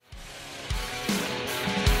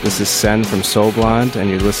This is Sen from Soul Blonde, and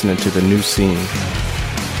you're listening to The New Scene.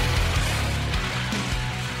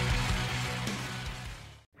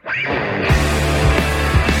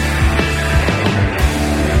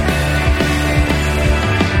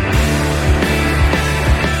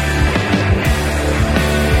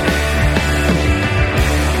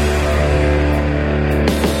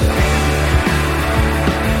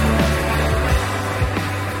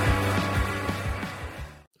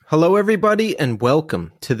 Hello, everybody, and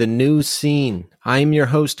welcome to The New Scene. I'm your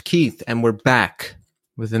host, Keith, and we're back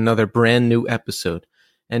with another brand new episode.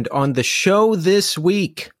 And on the show this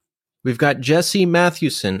week, we've got Jesse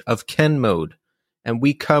Matthewson of Ken Mode, and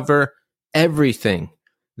we cover everything.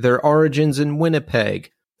 Their origins in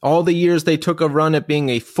Winnipeg, all the years they took a run at being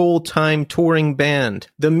a full-time touring band,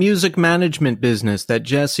 the music management business that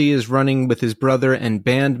Jesse is running with his brother and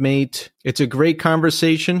bandmate. It's a great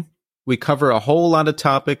conversation. We cover a whole lot of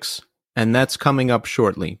topics, and that's coming up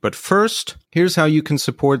shortly. But first, here's how you can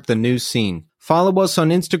support The New Scene. Follow us on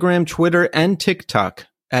Instagram, Twitter, and TikTok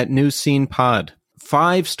at New Scene Pod.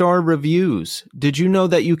 5-star reviews. Did you know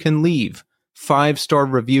that you can leave 5-star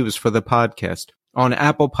reviews for the podcast on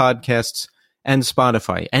Apple Podcasts and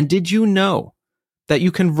Spotify? And did you know that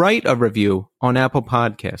you can write a review on Apple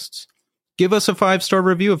Podcasts? Give us a 5-star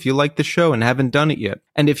review if you like the show and haven't done it yet.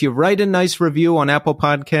 And if you write a nice review on Apple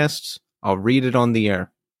Podcasts, I'll read it on the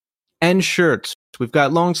air. And shirts. We've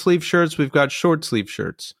got long sleeve shirts. We've got short sleeve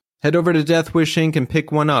shirts. Head over to Death Wish Inc. and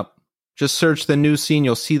pick one up. Just search The New Scene.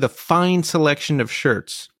 You'll see the fine selection of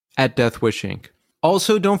shirts at Death Wish Inc.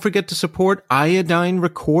 Also, don't forget to support Iodine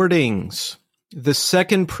Recordings. The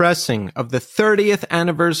second pressing of the 30th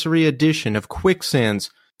anniversary edition of Quicksand's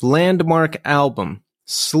landmark album,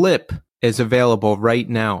 Slip, is available right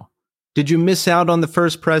now. Did you miss out on the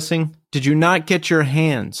first pressing? Did you not get your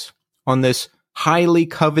hands on this highly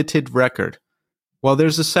coveted record? Well,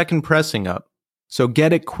 there's a second pressing up, so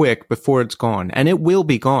get it quick before it's gone, and it will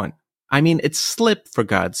be gone. I mean, it's Slip, for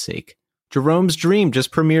God's sake. Jerome's Dream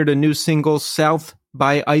just premiered a new single, South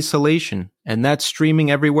by Isolation, and that's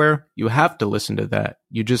streaming everywhere. You have to listen to that.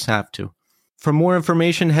 You just have to. For more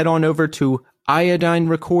information, head on over to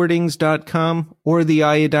iodinerecordings.com or the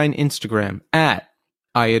Iodine Instagram at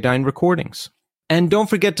Iodine Recordings. And don't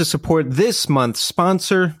forget to support this month's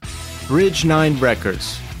sponsor, Bridge 9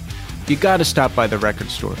 Records. You gotta stop by the record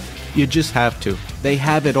store. You just have to. They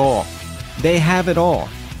have it all. They have it all.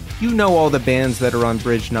 You know all the bands that are on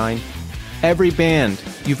Bridge 9. Every band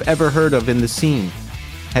you've ever heard of in the scene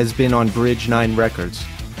has been on Bridge 9 Records.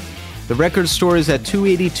 The record store is at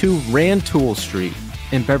 282 Rantoul Street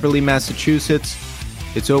in Beverly, Massachusetts.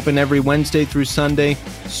 It's open every Wednesday through Sunday,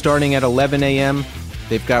 starting at 11 a.m.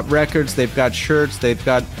 They've got records, they've got shirts, they've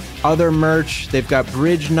got other merch, they've got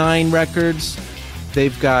Bridge 9 records,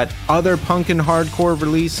 they've got other punk and hardcore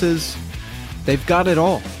releases. They've got it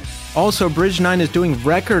all. Also, Bridge 9 is doing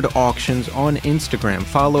record auctions on Instagram.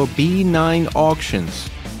 Follow B9 Auctions.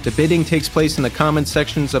 The bidding takes place in the comment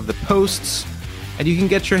sections of the posts, and you can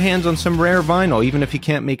get your hands on some rare vinyl, even if you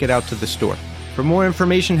can't make it out to the store. For more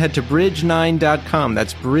information, head to bridge9.com.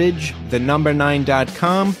 That's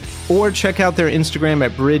bridge9.com. Or check out their Instagram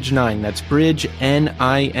at bridge9. That's bridge,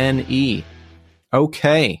 N-I-N-E.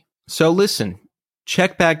 Okay, so listen.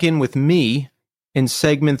 Check back in with me in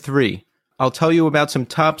segment 3. I'll tell you about some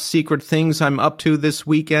top secret things I'm up to this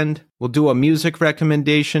weekend. We'll do a music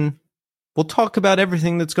recommendation. We'll talk about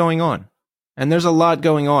everything that's going on. And there's a lot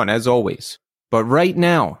going on, as always. But right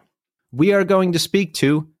now, we are going to speak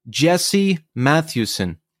to Jesse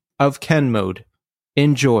Matthewson of Ken Mode.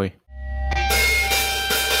 Enjoy.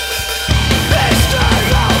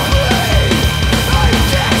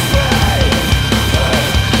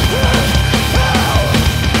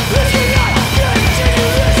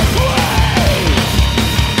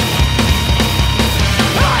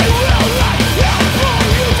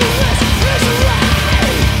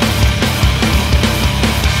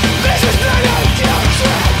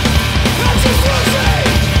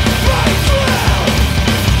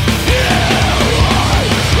 Yeah!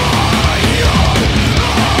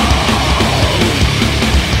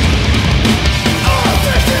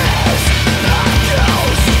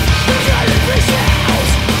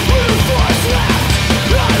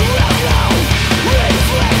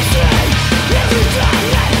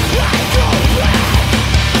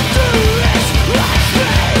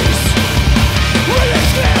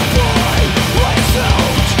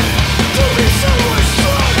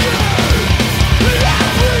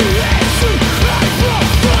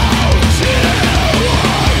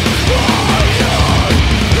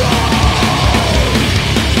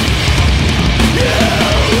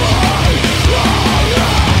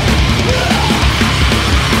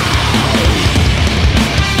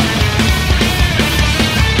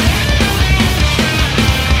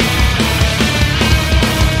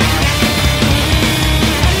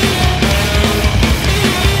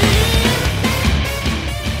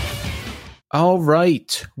 All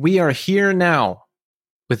right, we are here now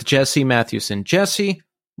with Jesse Matthewson. Jesse,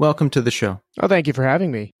 welcome to the show. Oh, thank you for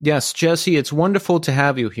having me. Yes, Jesse, it's wonderful to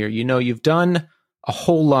have you here. You know, you've done a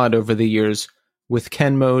whole lot over the years with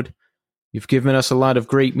Ken Mode. You've given us a lot of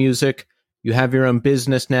great music. You have your own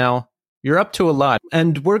business now. You're up to a lot,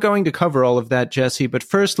 and we're going to cover all of that, Jesse. But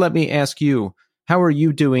first, let me ask you, how are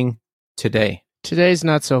you doing today? Today's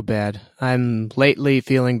not so bad. I'm lately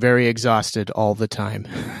feeling very exhausted all the time.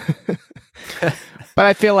 But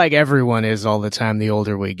I feel like everyone is all the time the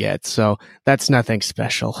older we get, so that's nothing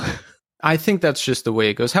special. I think that's just the way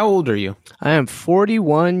it goes. How old are you? I am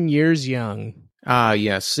 41 years young. Ah,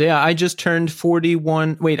 yes. Yeah, I just turned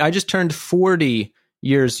 41. Wait, I just turned 40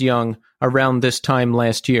 years young around this time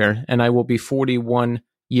last year, and I will be 41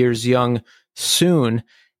 years young soon.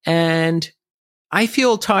 And I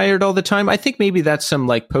feel tired all the time. I think maybe that's some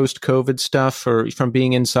like post-COVID stuff or from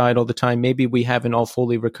being inside all the time. Maybe we haven't all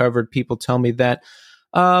fully recovered. People tell me that.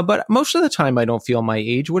 But most of the time I don't feel my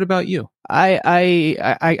age. What about you? I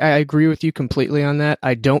agree with you completely on that.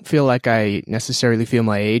 I don't feel like I necessarily feel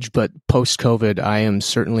my age, but post-COVID, I am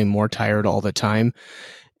certainly more tired all the time.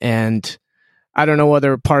 And I don't know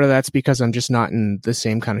whether part of that's because I'm just not in the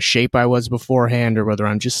same kind of shape I was beforehand or whether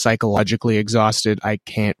I'm just psychologically exhausted. I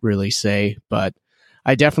can't really say, but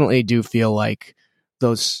I definitely do feel like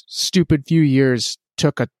those stupid few years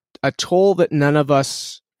took a toll that none of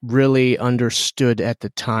us really understood at the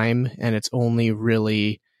time. And it's only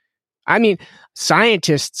really, I mean,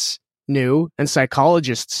 scientists knew and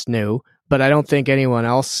psychologists knew, but I don't think anyone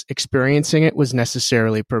else experiencing it was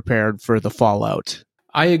necessarily prepared for the fallout.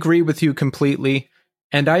 I agree with you completely.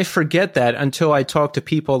 And I forget that until I talk to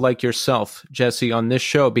people like yourself, Jesse, on this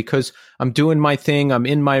show, because I'm doing my thing. I'm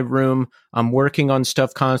in my room. I'm working on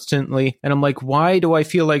stuff constantly. And I'm like, why do I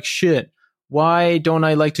feel like shit? Why don't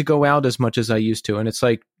I like to go out as much as I used to? And it's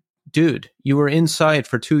like, dude, you were inside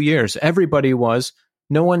for 2 years. Everybody was.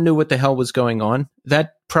 No one knew what the hell was going on.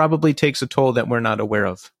 That probably takes a toll that we're not aware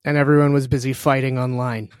of. And everyone was busy fighting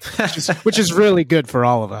online, which is really good for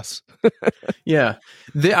all of us. Yeah.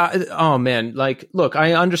 Oh, man. Like, look,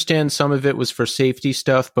 I understand some of it was for safety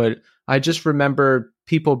stuff, but I just remember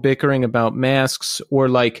people bickering about masks or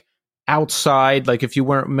like outside. Like if you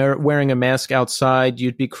weren't wearing a mask outside,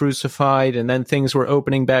 you'd be crucified. And then things were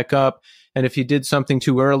opening back up. And if you did something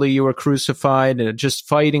too early, you were crucified, and just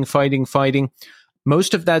fighting.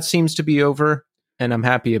 Most of that seems to be over, and I'm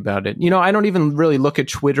happy about it. You know, I don't even really look at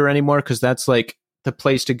Twitter anymore because that's like the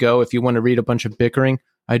place to go if you want to read a bunch of bickering.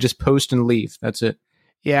 I just post and leave. That's it.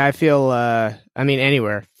 Yeah, I feel,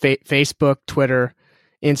 anywhere. Facebook, Twitter,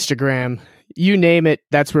 Instagram, you name it,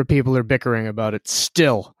 that's where people are bickering about it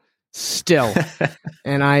still.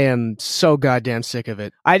 And I am so goddamn sick of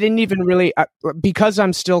it. I didn't even really, because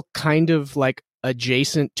I'm still kind of like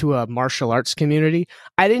adjacent to a martial arts community,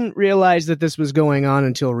 I didn't realize that this was going on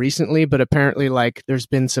until recently, but apparently like there's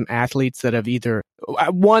been some athletes that have either,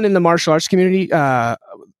 one in the martial arts community,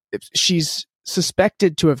 she's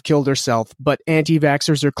suspected to have killed herself, but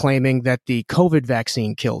anti-vaxxers are claiming that the COVID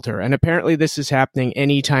vaccine killed her. And apparently this is happening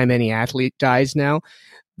anytime any athlete dies now.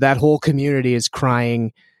 That whole community is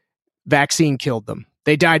crying, vaccine killed them.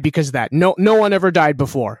 They died because of that. No one ever died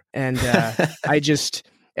before. And I just,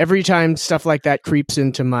 every time stuff like that creeps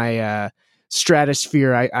into my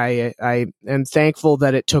stratosphere, I am thankful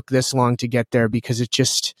that it took this long to get there, because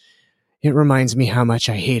it reminds me how much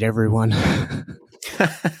I hate everyone.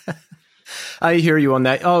 I hear you on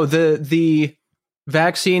that. Oh, the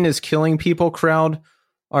vaccine is killing people crowd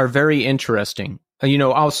are very interesting. You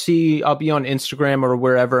know, I'll be on Instagram or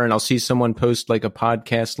wherever, and I'll see someone post like a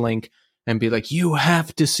podcast link and be like, you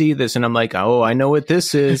have to see this. And I'm like, oh, I know what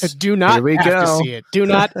this is. Do not have to see it. Do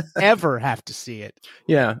not ever have to see it.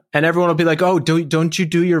 Yeah. And everyone will be like, oh, don't you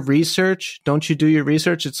do your research? Don't you do your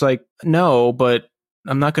research? It's like, no, but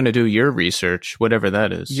I'm not going to do your research, whatever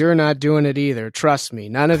that is. You're not doing it either. Trust me.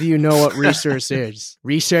 None of you know what research is.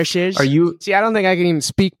 Research is? Are you? See, I don't think I can even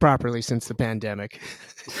speak properly since the pandemic.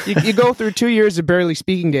 You go through 2 years of barely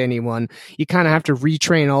speaking to anyone. You kind of have to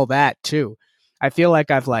retrain all that too. I feel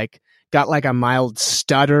like I've got like a mild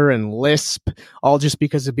stutter and lisp, all just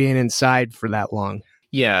because of being inside for that long.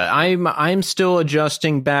 Yeah, I'm still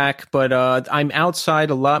adjusting back, but I'm outside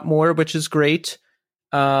a lot more, which is great.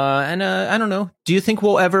 And I don't know. Do you think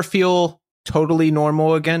we'll ever feel totally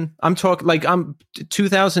normal again? I'm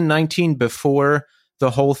 2019 before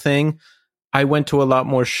the whole thing. I went to a lot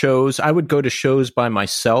more shows. I would go to shows by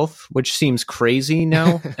myself, which seems crazy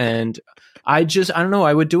now. And I don't know.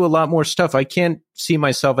 I would do a lot more stuff. I can't see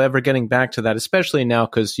myself ever getting back to that, especially now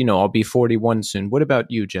because, I'll be 41 soon. What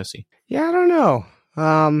about you, Jesse? Yeah, I don't know.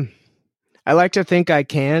 I like to think I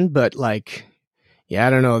can, but like, yeah, I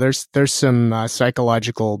don't know. There's some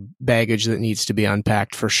psychological baggage that needs to be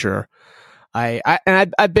unpacked for sure. I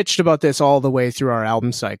bitched about this all the way through our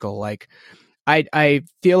album cycle. Like, I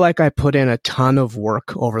feel like I put in a ton of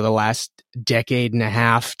work over the last decade and a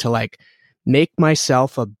half to like make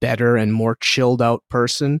myself a better and more chilled out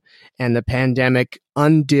person. And the pandemic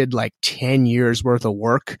undid like 10 years worth of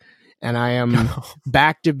work. And I am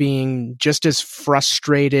back to being just as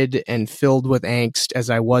frustrated and filled with angst as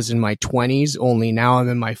I was in my 20s, only now I'm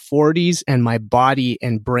in my 40s and my body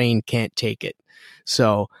and brain can't take it.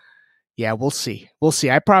 So yeah, we'll see. We'll see.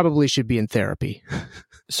 I probably should be in therapy.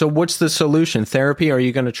 So what's the solution? Therapy? Are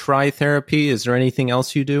you going to try therapy? Is there anything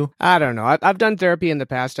else you do? I don't know. I've done therapy in the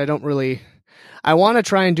past. I want to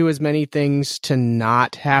try and do as many things to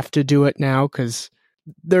not have to do it now, because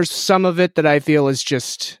there's some of it that I feel is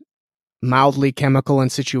just mildly chemical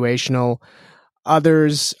and situational.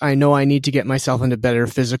 Others, I know I need to get myself into better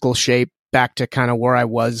physical shape, back to kind of where I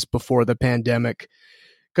was before the pandemic,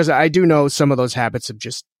 because I do know some of those habits have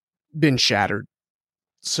just been shattered.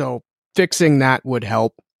 So fixing that would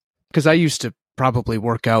help, because I used to probably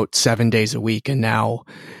work out 7 days a week and now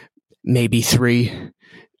maybe 3.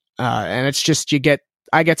 And it's just,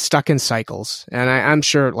 I get stuck in cycles, and I'm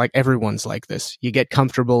sure like everyone's like this. You get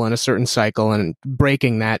comfortable in a certain cycle, and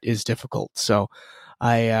breaking that is difficult. So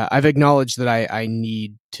I've acknowledged that I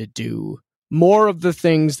need to do more of the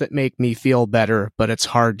things that make me feel better, but it's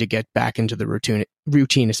hard to get back into the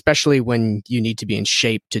routine, especially when you need to be in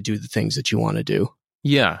shape to do the things that you want to do.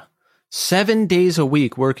 Yeah. 7 days a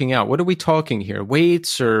week working out. What are we talking here?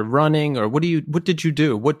 Weights or running, or what did you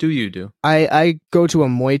do? What do you do? I go to a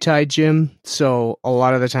Muay Thai gym. So a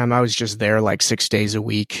lot of the time I was just there like 6 days a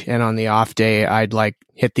week. And on the off day, I'd like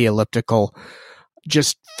hit the elliptical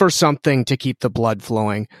just for something to keep the blood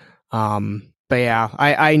flowing. But yeah,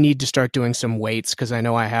 I need to start doing some weights, because I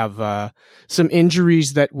know I have some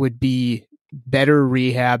injuries that would be better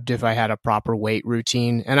rehabbed if I had a proper weight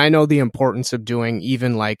routine. And I know the importance of doing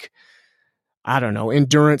even like, I don't know,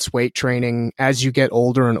 endurance weight training as you get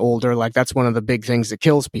older and older. Like, that's one of the big things that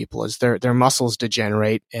kills people, is their muscles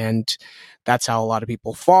degenerate. And that's how a lot of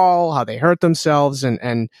people fall, how they hurt themselves.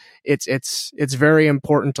 And it's very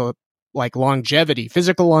important to like longevity,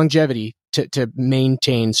 physical longevity, to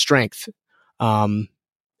maintain strength. And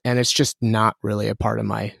it's just not really a part of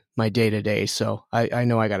my day to day. So I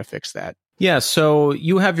know I got to fix that. Yeah, so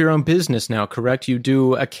you have your own business now, correct? You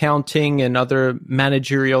do accounting and other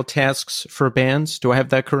managerial tasks for bands. Do I have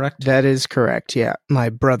that correct? That is correct, yeah. My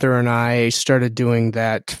brother and I started doing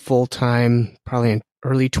that full-time probably in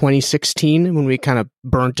early 2016, when we kind of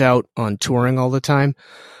burnt out on touring all the time.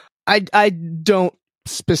 I don't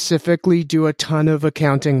specifically do a ton of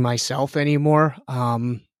accounting myself anymore,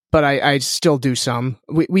 but I still do some.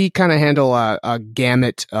 We kind of handle a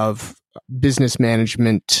gamut of business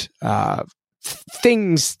management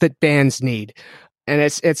things that bands need. And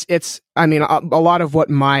it's I mean, a lot of what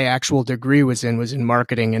my actual degree was in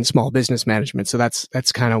marketing and small business management. So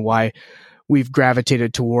that's kind of why we've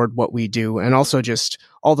gravitated toward what we do. And also just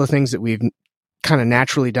all the things that we've kind of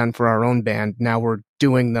naturally done for our own band, now we're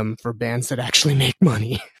doing them for bands that actually make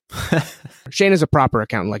money. Shane is a proper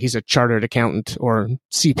accountant. Like, he's a chartered accountant or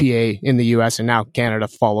CPA in the US, and now Canada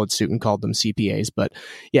followed suit and called them CPAs. But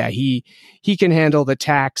yeah, he can handle the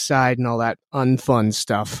tax side and all that unfun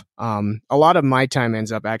stuff. A lot of my time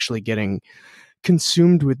ends up actually getting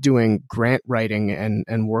consumed with doing grant writing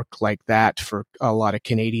and work like that for a lot of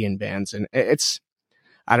Canadian bands. And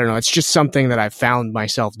I don't know, it's just something that I've found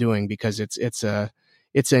myself doing because it's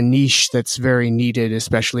a niche that's very needed,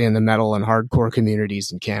 especially in the metal and hardcore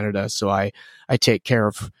communities in Canada. So I take care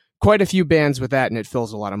of quite a few bands with that, and it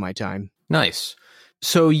fills a lot of my time. Nice.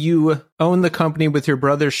 So you own the company with your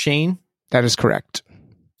brother, Shane? That is correct.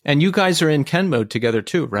 And you guys are in Ken Mode together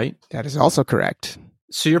too, right? That is also correct.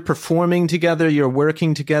 So you're performing together, you're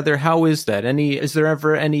working together. How is that? Is there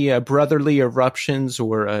ever any brotherly eruptions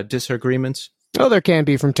or disagreements? Oh, there can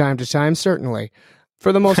be from time to time, certainly.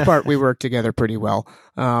 For the most part, we work together pretty well.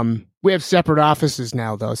 We have separate offices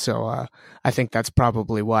now, though, so I think that's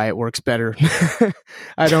probably why it works better.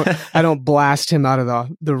 I don't blast him out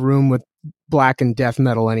of the room with black and death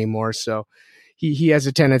metal anymore. So he has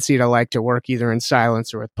a tendency to like to work either in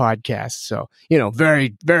silence or with podcasts. So,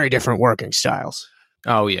 very, very different working styles.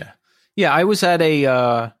 Oh yeah, yeah. I was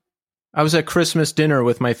at Christmas dinner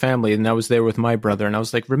with my family, and I was there with my brother, and I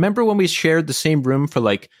was like, remember when we shared the same room for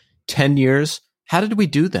like 10 years? How did we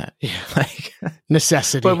do that? Yeah, like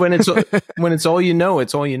necessity. But when it's all you know,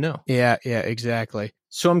 it's all you know. Yeah, exactly.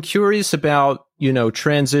 So I'm curious about,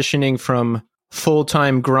 transitioning from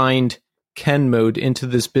full-time grind Ken Mode into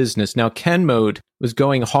this business? Now, Ken Mode was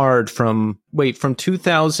going hard from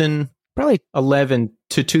 2011 Probably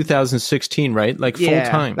to 2016, right? Like full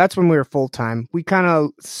time. That's when we were full time. We kind of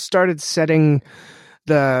started setting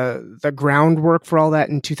the groundwork for all that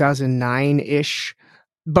in 2009-ish.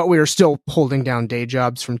 But we were still holding down day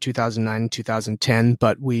jobs from 2009 and 2010.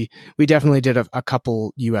 But we definitely did a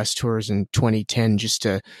couple U.S. tours in 2010 just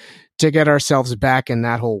to get ourselves back in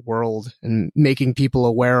that whole world and making people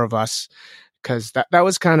aware of us. Because that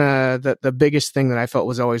was kind of the biggest thing that I felt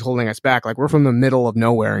was always holding us back. Like, we're from the middle of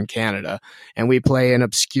nowhere in Canada, and we play an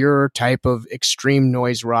obscure type of extreme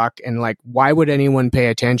noise rock. And like, why would anyone pay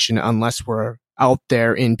attention unless we're out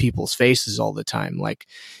there in people's faces all the time? Like,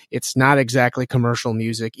 it's not exactly commercial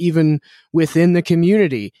music. Even within the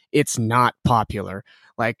community, it's not popular.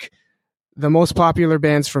 Like, the most popular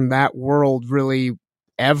bands from that world really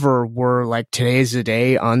ever were like Today's the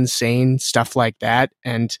Day, Unsane, stuff like that.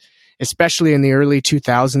 And especially in the early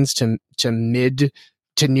 2000s to mid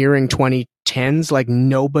to nearing 2010s, like,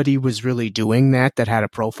 nobody was really doing that had a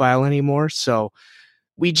profile anymore. So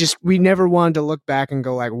we never wanted to look back and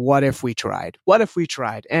go like, what if we tried? What if we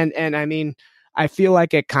tried? And I mean, I feel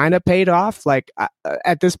like it kind of paid off. Like,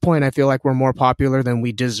 at this point, I feel like we're more popular than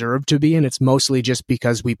we deserve to be. And it's mostly just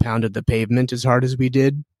because we pounded the pavement as hard as we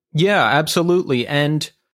did. Yeah, absolutely.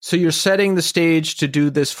 And so you're setting the stage to do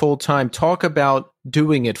this full time. Talk about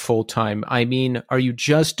doing it full time. I mean, are you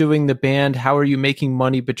just doing the band? How are you making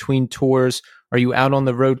money between tours? Are you out on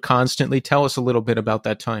the road constantly? Tell us a little bit about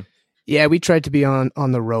that time. Yeah, we tried to be on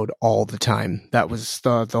the road all the time. That was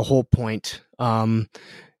the whole point.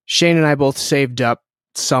 Shane and I both saved up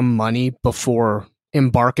some money before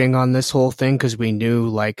embarking on this whole thing because we knew,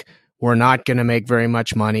 like, we're not going to make very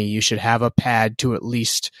much money. You should have a pad to at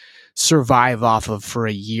least survive off of for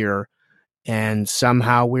a year. And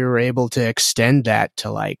somehow we were able to extend that to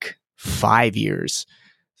like 5 years.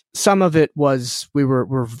 Some of it was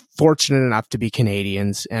we're fortunate enough to be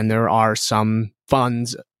Canadians, and there are some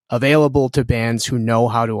funds available to bands who know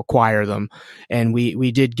how to acquire them. And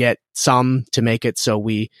we did get some to make it so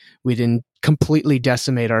we didn't completely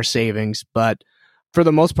decimate our savings. But for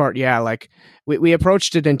the most part, yeah, like we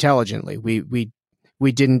approached it intelligently. We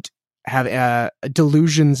didn't have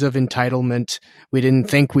delusions of entitlement. We didn't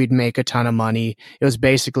think we'd make a ton of money. It was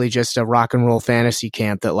basically just a rock and roll fantasy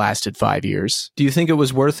camp that lasted 5 years. Do you think it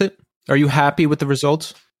was worth it? Are you happy with the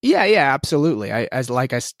results? Yeah, absolutely. I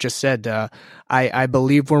just said, I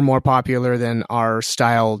believe we're more popular than our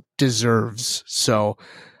style deserves. So,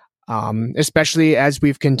 especially as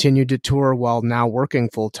we've continued to tour while now working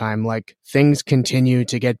full time, like, things continue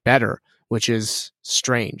to get better, which is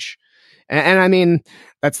strange. And I mean,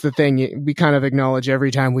 that's the thing. We kind of acknowledge every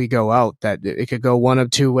time we go out that it could go one of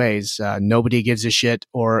two ways. Nobody gives a shit,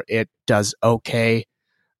 or it does okay,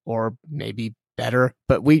 or maybe better.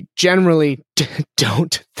 But we generally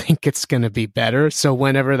don't think it's going to be better. So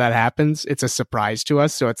whenever that happens, it's a surprise to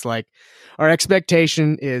us. So it's like, our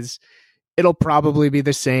expectation is it'll probably be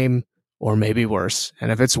the same or maybe worse.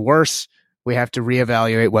 And if it's worse, we have to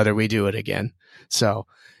reevaluate whether we do it again. So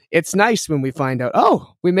it's nice when we find out,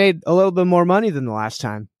 oh, we made a little bit more money than the last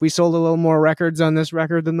time. We sold a little more records on this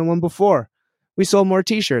record than the one before. We sold more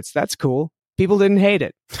t-shirts. That's cool. People didn't hate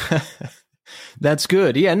it. That's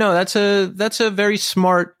good. Yeah, no, that's a very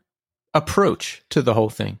smart approach to the whole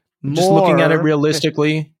thing. Just looking at it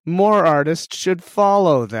realistically. More artists should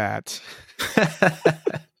follow that.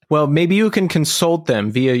 Well, maybe you can consult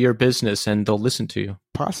them via your business and they'll listen to you.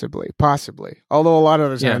 Possibly. Although a lot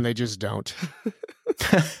of the time they just don't.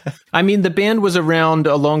 I mean, the band was around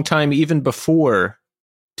a long time, even before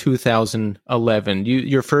 2011.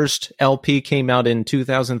 Your first LP came out in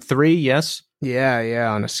 2003, yes?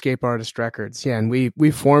 Yeah, on Escape Artist Records. Yeah, and we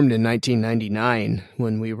formed in 1999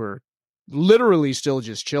 when we were literally still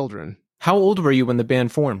just children. How old were you when the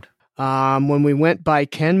band formed? When we went by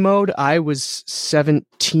Ken Mode, I was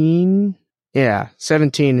 17. Yeah,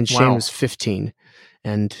 17, and Shane was 15.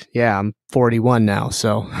 And yeah, I'm 41 now,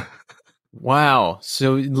 so... Wow.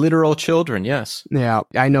 So literal children, yes. Yeah,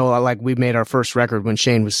 I know, like, we made our first record when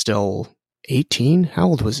Shane was still 18. How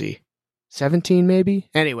old was he? 17, maybe?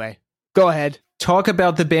 Anyway, go ahead. Talk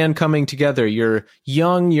about the band coming together. You're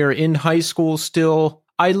young, you're in high school still.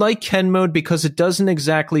 I like Ken Mode because it doesn't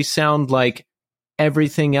exactly sound like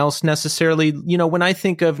everything else necessarily. You know, when I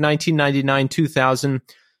think of 1999, 2000,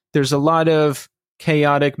 there's a lot of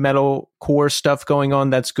chaotic metalcore stuff going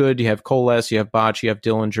on. That's good. You have Coalesce, you have Botch, you have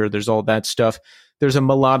Dillinger. There's all that stuff. There's a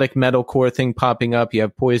melodic metalcore thing popping up. You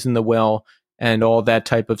have Poison the Well and all that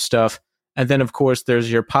type of stuff. And then, of course,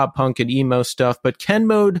 there's your pop punk and emo stuff. But Ken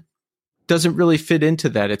Mode doesn't really fit into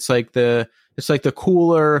that. It's like the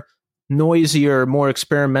cooler, noisier, more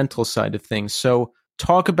experimental side of things. So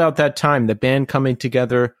talk about that time, the band coming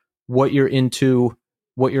together, what you're into,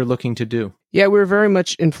 what you're looking to do. Yeah, we were very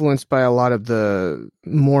much influenced by a lot of the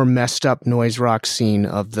more messed up noise rock scene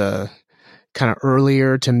of the kind of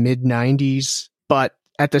earlier to mid 90s. But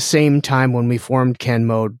at the same time, when we formed Ken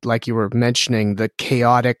Mode, like you were mentioning, the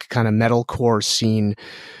chaotic kind of metalcore scene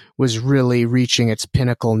was really reaching its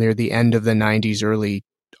pinnacle near the end of the 90s, early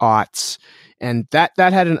aughts. And that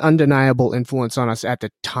had an undeniable influence on us at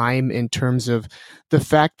the time in terms of the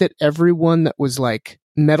fact that everyone that was like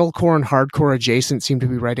metalcore and hardcore adjacent seemed to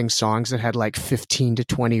be writing songs that had like 15 to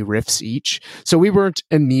 20 riffs each. So we weren't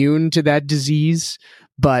immune to that disease,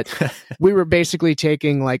 but we were basically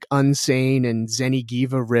taking like Unsane and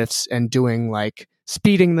Zenigiva riffs and doing like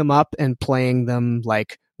speeding them up and playing them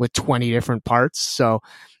like with 20 different parts. So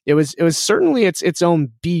it was certainly its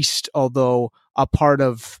own beast, although a part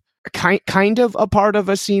of kind of a part of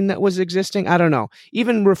a scene that was existing. I don't know.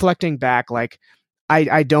 Even reflecting back, like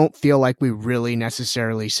I don't feel like we really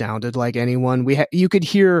necessarily sounded like anyone. You could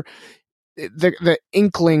hear the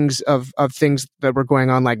inklings of things that were going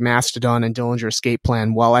on, like Mastodon and Dillinger Escape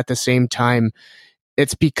Plan, while at the same time,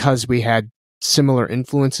 it's because we had similar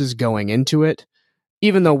influences going into it,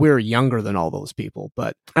 even though we're younger than all those people.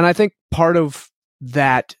 And I think part of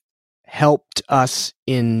that helped us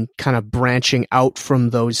in kind of branching out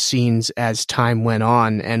from those scenes as time went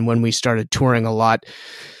on. And when we started touring a lot,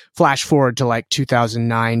 flash forward to like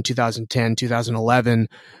 2009, 2010, 2011,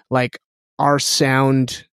 like our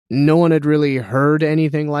sound, no one had really heard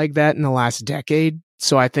anything like that in the last decade.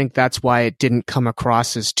 So I think that's why it didn't come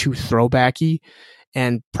across as too throwbacky,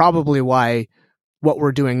 and probably why what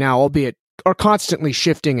we're doing now, albeit are constantly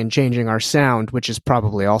shifting and changing our sound, which is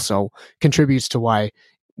probably also contributes to why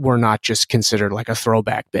we're not just considered like a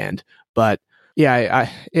throwback band. But yeah,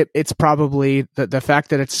 it's probably the fact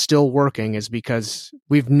that it's still working is because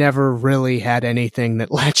we've never really had anything that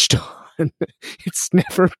latched on. It's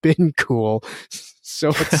never been cool. So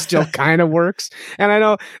it still kind of works. And I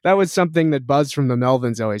know that was something that Buzz from the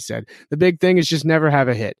Melvins always said. The big thing is just never have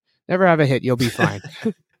a hit. Never have a hit. You'll be fine.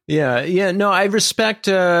 Yeah. No, I respect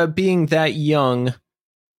being that young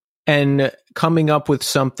and coming up with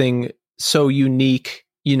something so unique,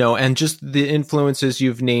 and just the influences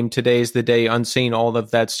you've named. Today's the day, Unsane, all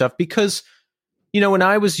of that stuff. Because, when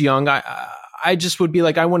I was young, I just would be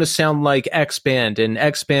like, I want to sound like X band, and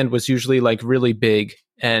X band was usually like really big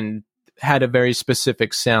and had a very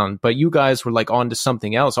specific sound. But you guys were like on to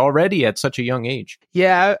something else already at such a young age.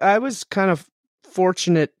 Yeah, I was kind of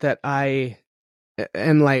fortunate that I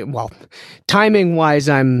am like, well, timing wise,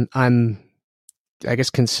 I'm I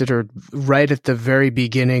guess considered right at the very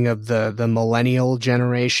beginning of the millennial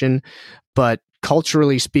generation, but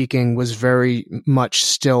culturally speaking was very much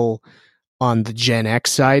still on the Gen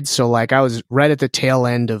X side. So like I was right at the tail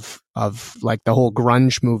end of like the whole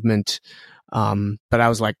grunge movement. But I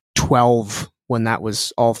was like 12 when that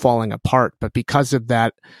was all falling apart. But because of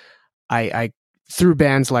that, I through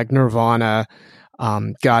bands like Nirvana,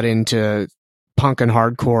 got into punk and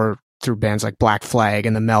hardcore through bands like Black Flag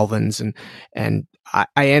and the Melvins, and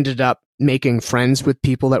I ended up making friends with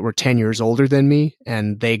people that were 10 years older than me,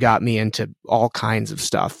 and they got me into all kinds of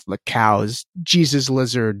stuff, like Cows, Jesus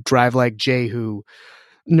Lizard, Drive Like Jehu,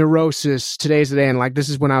 Neurosis, Today's the Day, and like this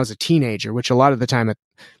is when I was a teenager, which a lot of the time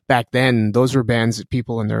back then, those were bands that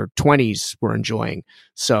people in their 20s were enjoying.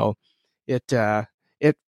 So it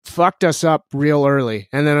fucked us up real early.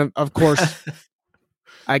 And then, of course,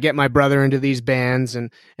 I get my brother into these bands,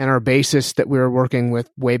 and our bassist that we were working with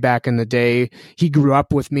way back in the day, he grew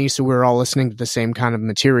up with me, so we were all listening to the same kind of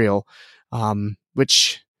material,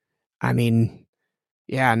 which, I mean,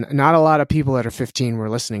 yeah, not a lot of people that are 15 were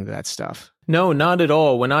listening to that stuff. No, not at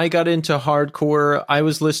all. When I got into hardcore, I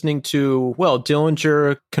was listening to,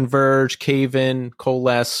 Dillinger, Converge, Cave In,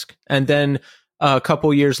 Coalesce, and then a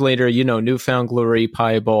couple years later, Newfound Glory,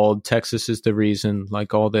 Piebald, Texas Is the Reason,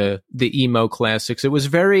 like all the emo classics. It was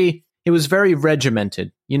very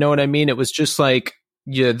regimented. You know what I mean? It was just like,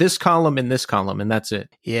 yeah, this column and this column, and that's it.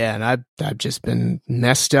 Yeah, and I've just been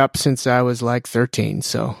messed up since I was like 13.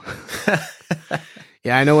 So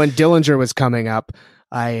yeah, I know when Dillinger was coming up,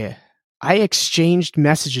 I exchanged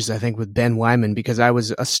messages, I think, with Ben Wyman because I was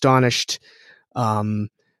astonished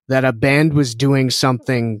that a band was doing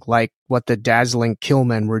something like what the Dazzling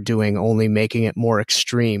Killmen were doing, only making it more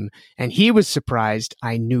extreme. And he was surprised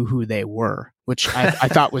I knew who they were, which I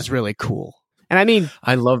thought was really cool. And I mean,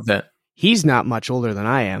 I love that. He's not much older than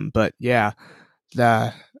I am, but yeah,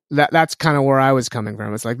 that's kind of where I was coming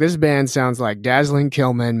from. It's like, this band sounds like Dazzling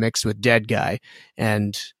Killmen mixed with Dead Guy.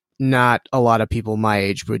 And not a lot of people my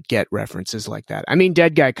age would get references like that. I mean,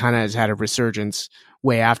 Dead Guy kind of has had a resurgence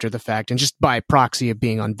way after the fact, and just by proxy of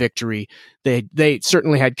being on Victory, they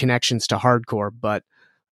certainly had connections to hardcore, but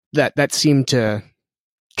that seemed to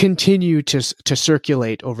continue to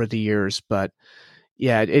circulate over the years. But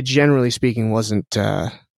yeah, it generally speaking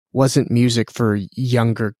wasn't music for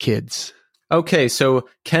younger kids. Okay, so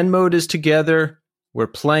Ken Mode is together. We're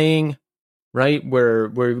playing, right?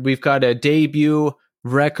 We've got a debut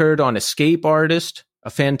record on Escape Artist, a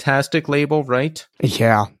fantastic label, right?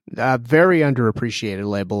 Yeah, a very underappreciated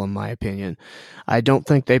label in my opinion. I don't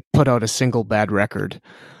think they put out a single bad record.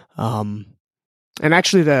 And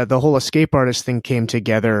actually, the whole Escape Artist thing came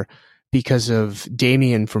together because of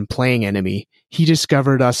Damien from Playing Enemy. He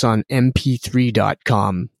discovered us on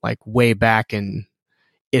mp3.com, like way back in,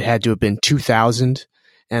 it had to have been 2000.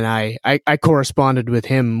 And I corresponded with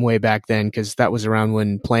him way back then because that was around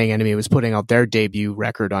when Playing Enemy was putting out their debut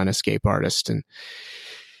record on Escape Artist. And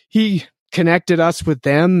he connected us with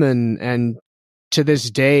them. And to this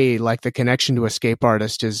day, like, the connection to Escape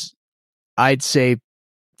Artist is, I'd say,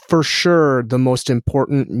 for sure, the most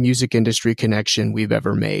important music industry connection we've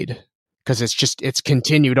ever made. Because it's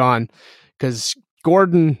continued on. Because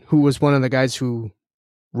Gordon, who was one of the guys who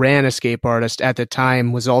ran Escape Artist at the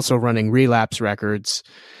time, was also running Relapse Records.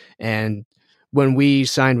 And when we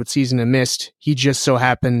signed with Season of Mist, he just so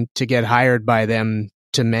happened to get hired by them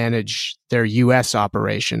to manage their US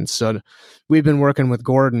operations. So we've been working with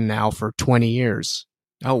Gordon now for 20 years.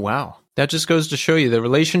 Oh, wow. That just goes to show you the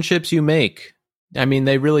relationships you make. I mean,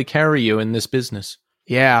 they really carry you in this business.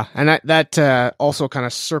 Yeah, and that also kind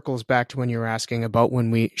of circles back to when you were asking about when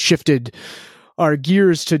we shifted our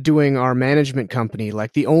gears to doing our management company.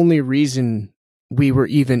 Like, the only reason we were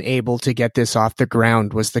even able to get this off the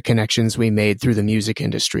ground was the connections we made through the music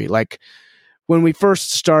industry. Like, when we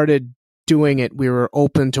first started doing it, we were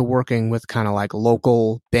open to working with kind of like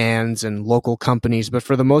local bands and local companies, but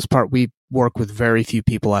for the most part, we work with very few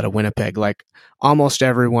people out of Winnipeg. Like, almost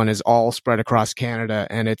everyone is all spread across Canada,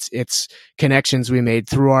 and it's connections we made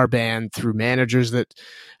through our band, through managers that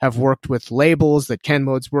have worked with labels that Ken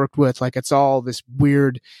Mode's worked with. Like, it's all this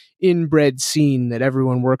weird inbred scene that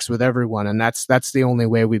everyone works with everyone, and that's the only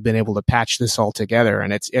way we've been able to patch this all together,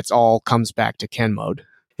 and it's all comes back to Ken Mode.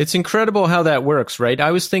 It's incredible how that works, right? I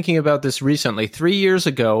was thinking about this recently. 3 years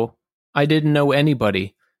ago, I didn't know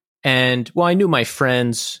anybody. And, well, I knew my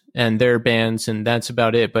friends and their bands, and that's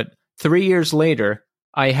about it. But 3 years later,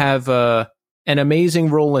 I have an amazing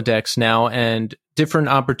Rolodex now and different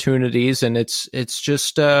opportunities. And it's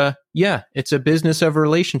just, it's a business of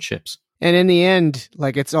relationships. And in the end,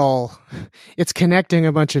 like, it's connecting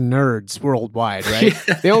a bunch of nerds worldwide, right?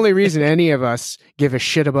 Yeah. The only reason any of us give a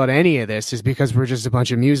shit about any of this is because we're just a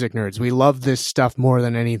bunch of music nerds. We love this stuff more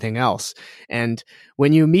than anything else. And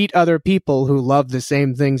when you meet other people who love the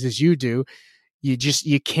same things as you do,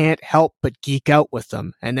 you can't help but geek out with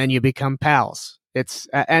them. And then you become pals.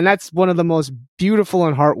 And that's one of the most beautiful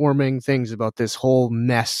and heartwarming things about this whole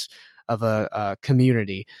mess of a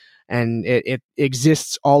community. And it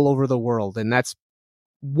exists all over the world. And that's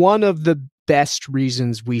one of the best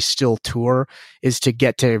reasons we still tour, is to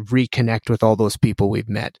get to reconnect with all those people we've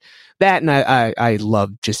met. That, and I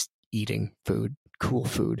love just eating food, cool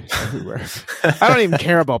food everywhere. I don't even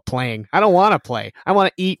care about playing. I don't want to play. I want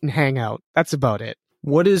to eat and hang out. That's about it.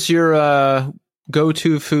 What is your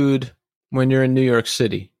go-to food when you're in New York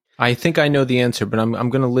City? I think I know the answer, but I'm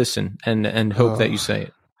going to listen and hope that you say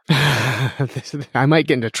it. I might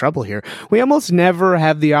get into trouble here. We almost never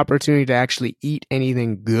have the opportunity to actually eat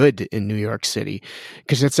anything good in New York City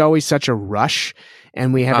because it's always such a rush,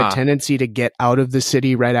 and we have a tendency to get out of the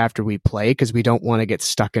city right after we play because we don't want to get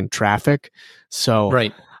stuck in traffic. So,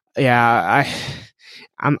 right. Yeah,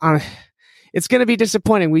 I'm it's going to be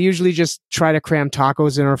disappointing. We usually just try to cram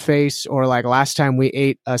tacos in our face, or like last time we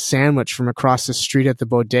ate a sandwich from across the street at the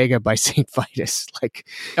bodega by St. Vitus. Like,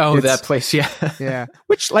 that place. Yeah. Yeah.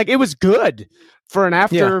 Which, like, it was good for an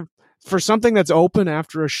after, for something that's open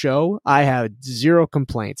after a show. I had zero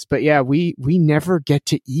complaints, but yeah, we never get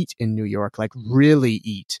to eat in New York, like really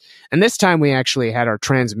eat. And this time we actually had our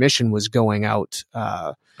transmission was going out,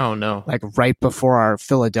 oh no! Like right before our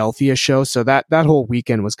Philadelphia show, so that whole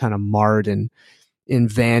weekend was kind of marred in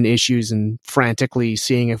van issues and frantically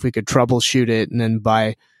seeing if we could troubleshoot it. And then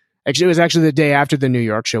it was actually the day after the New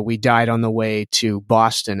York show, we died on the way to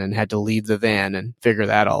Boston and had to leave the van and figure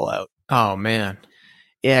that all out. Oh man,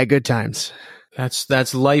 yeah, good times.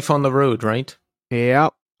 That's life on the road, right? Yeah,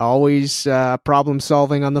 always problem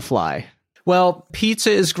solving on the fly. Well, pizza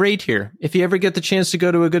is great here. If you ever get the chance to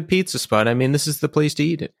go to a good pizza spot, I mean, this is the place to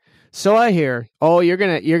eat it. So I hear. Oh, you're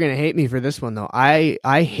gonna hate me for this one though. I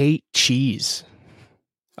hate cheese.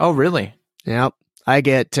 Oh, really? Yep. I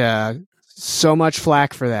get so much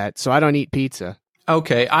flack for that. So I don't eat pizza.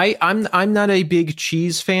 Okay, I'm not a big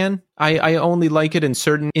cheese fan. I only like it in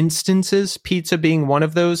certain instances, pizza being one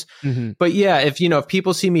of those. Mm-hmm. But yeah, if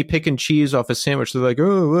people see me picking cheese off a sandwich, they're like,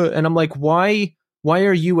 oh, and I'm like, why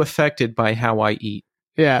are you affected by how I eat?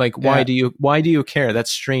 Yeah. Like, why do you care?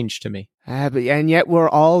 That's strange to me. And yet we're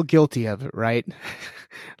all guilty of it, right?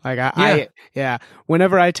 Like I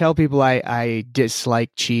whenever I tell people I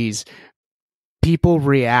dislike cheese, people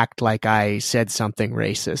react like I said something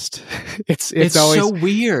racist. It's always so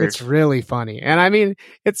weird. It's really funny. And I mean,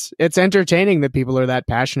 it's entertaining that people are that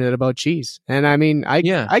passionate about cheese. And I mean, I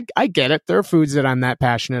get it. There are foods that I'm that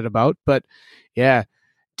passionate about, but yeah,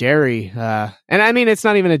 dairy. And I mean, it's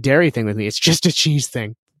not even a dairy thing with me. It's just a cheese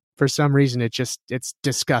thing. For some reason, it's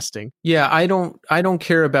disgusting. Yeah, I don't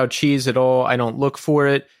care about cheese at all. I don't look for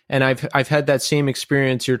it, and I've had that same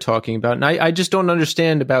experience you're talking about, and I just don't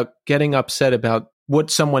understand about getting upset about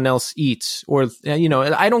what someone else eats, or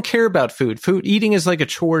I don't care about food. Food eating is like a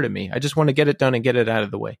chore to me. I just want to get it done and get it out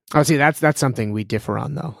of the way. Oh, see, that's something we differ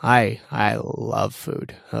on, though. I love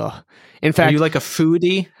food. Ugh. In fact, are you like a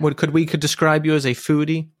foodie? We could describe you as a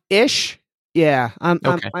foodie? Ish. Yeah.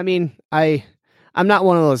 Okay. I'm not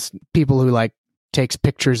one of those people who like takes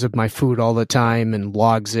pictures of my food all the time and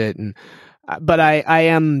logs it, but I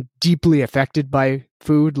am deeply affected by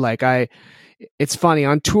food. Like it's funny,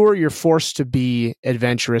 on tour you're forced to be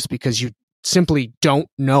adventurous because you simply don't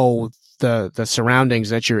know the surroundings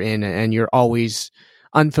that you're in, and you're always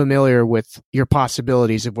unfamiliar with your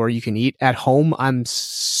possibilities of where you can eat. At home, I'm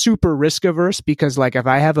super risk averse because like if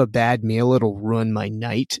I have a bad meal, it'll ruin my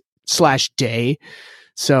night/day.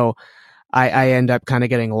 So I end up kind of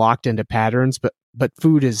getting locked into patterns, but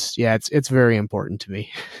food is, it's very important to me.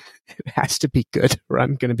 It has to be good or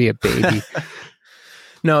I'm going to be a baby.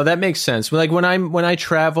 No, that makes sense. Like when I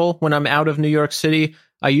travel, when I'm out of New York City,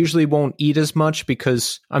 I usually won't eat as much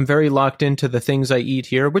because I'm very locked into the things I eat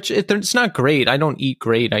here, which it's not great. I don't eat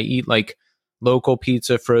great. I eat like local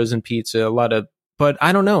pizza, frozen pizza, but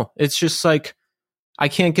I don't know. It's just like, I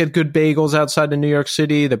can't get good bagels outside of New York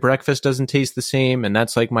City. The breakfast doesn't taste the same, and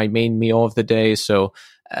that's like my main meal of the day. So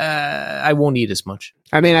I won't eat as much.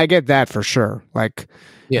 I mean, I get that for sure. Like,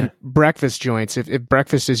 yeah, breakfast joints. If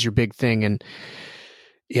breakfast is your big thing, and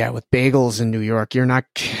yeah, with bagels in New York, you're not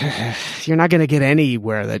going to get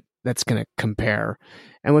anywhere that's going to compare.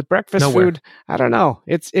 And with breakfast food, I don't know.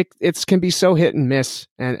 It can be so hit and miss.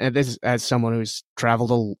 And this is as someone who's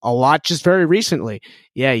traveled a lot just very recently.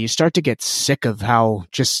 Yeah, you start to get sick of how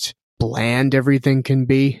just bland everything can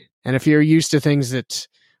be. And if you're used to things that,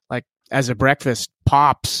 like, as a breakfast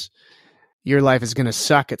pops, your life is going to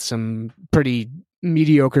suck at some pretty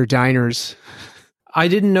mediocre diners. I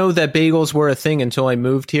didn't know that bagels were a thing until I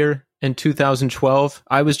moved here in 2012.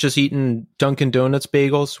 I was just eating Dunkin' Donuts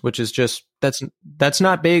bagels, which is just, that's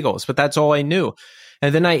not bagels, but that's all I knew.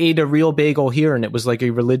 And then I ate a real bagel here, and it was like a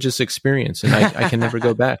religious experience, and I can never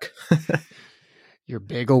go back. Your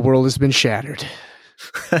bagel world has been shattered.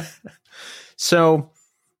 So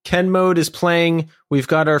Ken Mode is playing. We've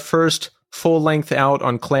got our first full length out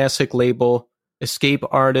on classic label, Escape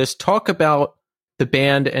Artist. Talk about the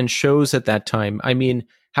band and shows at that time. I mean,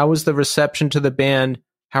 how was the reception to the band?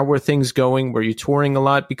 How were things going? Were you touring a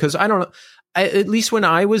lot? Because I don't know, at least when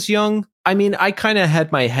I was young, I mean, I kind of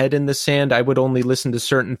had my head in the sand. I would only listen to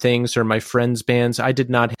certain things or my friends' bands. I did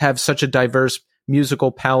not have such a diverse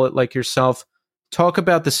musical palette like yourself. Talk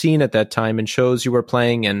about the scene at that time and shows you were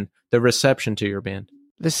playing and the reception to your band.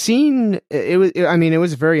 The scene, it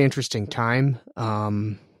was a very interesting time.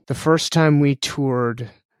 The first time we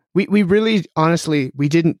toured, we really, honestly, we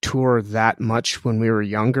didn't tour that much when we were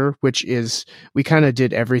younger, which is, we kind of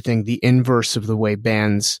did everything the inverse of the way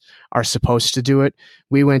bands are supposed to do it.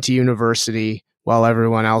 We went to university while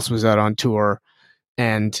everyone else was out on tour.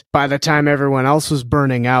 And by the time everyone else was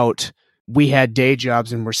burning out, we had day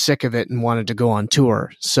jobs and were sick of it and wanted to go on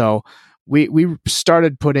tour. So we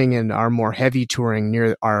started putting in our more heavy touring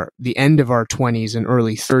near the end of our 20s and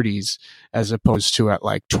early 30s, as opposed to at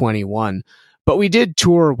like 21. But we did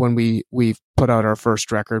tour when we put out our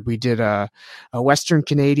first record. We did a Western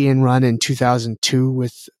Canadian run in 2002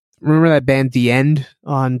 with, remember that band The End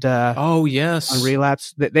on oh yes, on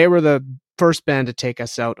Relapse? They were the first band to take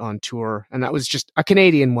us out on tour, and that was just a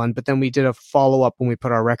Canadian one. But then we did a follow-up when we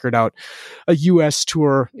put our record out, a US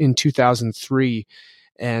tour in 2003,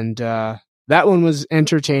 and that one was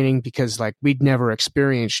entertaining because like we'd never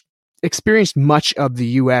experienced much of the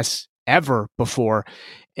US ever before,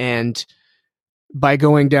 and by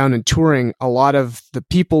going down and touring, a lot of the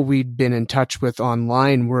people we'd been in touch with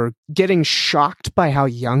online were getting shocked by how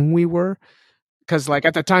young we were. Because like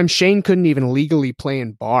at the time, Shane couldn't even legally play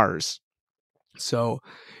in bars. So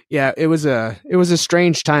yeah, it was a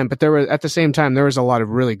strange time, but at the same time, there was a lot of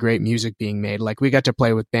really great music being made. Like we got to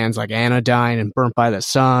play with bands like Anodyne and Burnt by the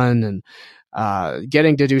Sun, and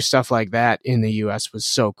getting to do stuff like that in the US was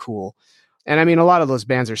so cool. And I mean, a lot of those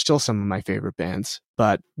bands are still some of my favorite bands,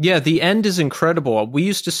 but yeah, The End is incredible. We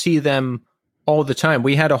used to see them all the time.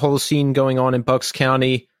 We had a whole scene going on in Bucks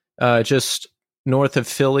County, just north of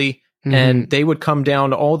Philly, and they would come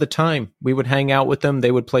down all the time. We would hang out with them.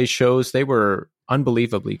 They would play shows. They were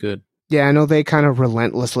unbelievably good. Yeah, I know they kind of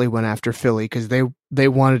relentlessly went after Philly because they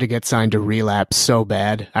wanted to get signed to Relapse so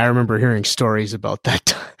bad. I remember hearing stories about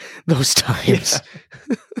that those times.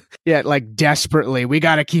 Yeah. Yeah, like desperately, we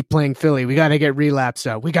got to keep playing Philly. We got to get Relapse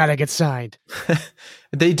out. We got to get signed.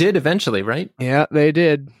 They did eventually, right? Yeah, they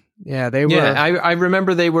did. Yeah, they were. Yeah, I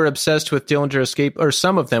remember they were obsessed with Dillinger Escape, or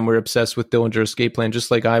some of them were obsessed with Dillinger Escape Plan,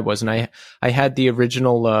 just like I was. And I had the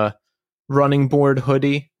original Running Board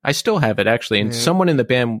hoodie. I still have it, actually. And someone in the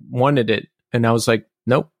band wanted it. And I was like,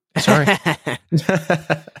 nope, sorry.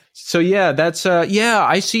 So yeah, that's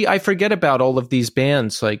I forget about all of these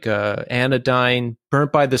bands like Anodyne,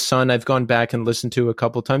 Burnt by the Sun. I've gone back and listened to a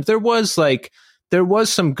couple times. There was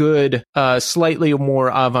some good slightly more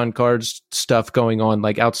avant-garde stuff going on,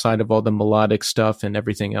 like outside of all the melodic stuff and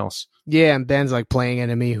everything else. Yeah, and bands like Playing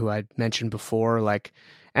Enemy, who I'd mentioned before, like,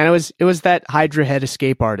 and it was that Hydra Head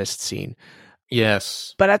escape artist scene.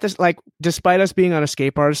 Yes. But at this, like, despite us being on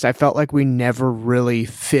Escape Artist, I felt like we never really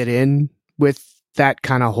fit in with that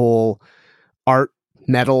kind of whole art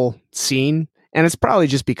metal scene. And it's probably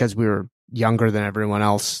just because we were younger than everyone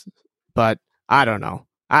else. But I don't know.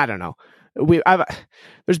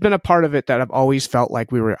 There's been a part of it that I've always felt like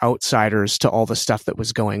we were outsiders to all the stuff that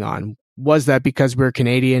was going on. Was that because we're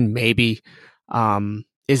Canadian? Maybe.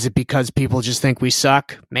 Is it because people just think we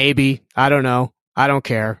suck? Maybe. I don't know. I don't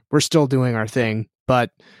care. We're still doing our thing.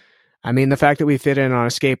 But I mean, the fact that we fit in on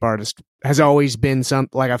Escape Artist has always been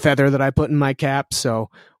like a feather that I put in my cap. So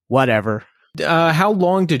whatever. How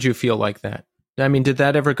long did you feel like that? I mean, did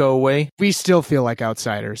that ever go away? We still feel like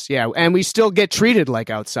outsiders. Yeah. And we still get treated like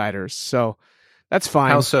outsiders. So that's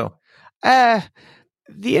fine. How so?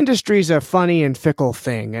 The industry's a funny and fickle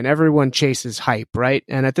thing, and everyone chases hype, right?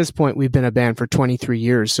 And at this point, we've been a band for 23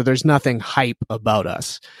 years, so there's nothing hype about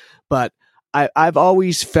us. But I've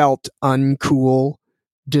always felt uncool,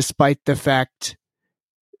 despite the fact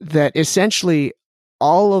that essentially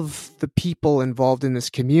all of the people involved in this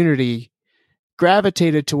community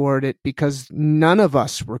gravitated toward it because none of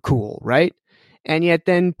us were cool, right? And yet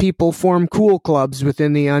then people form cool clubs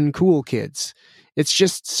within the uncool kids. It's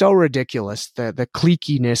just so ridiculous, the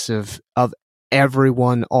cliquiness of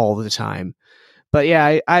everyone all the time. But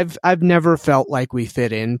yeah, I've never felt like we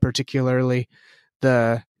fit in particularly.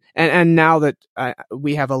 And now that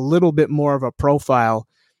we have a little bit more of a profile,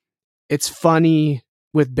 it's funny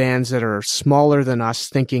with bands that are smaller than us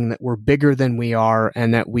thinking that we're bigger than we are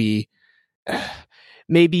and that we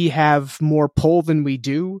maybe have more pull than we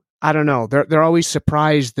do. I don't know. They're always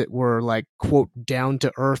surprised that we're like, quote, down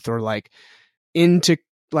to earth or like into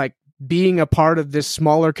like being a part of this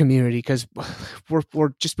smaller community because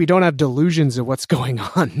we don't have delusions of what's going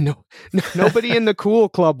on. Nobody in the cool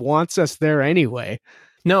club wants us there anyway.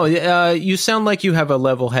 No, you sound like you have a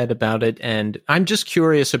level head about it, and I'm just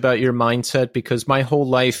curious about your mindset because my whole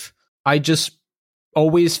life I just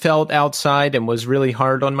always felt outside and was really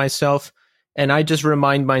hard on myself, and I just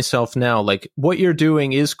remind myself now, like, what you're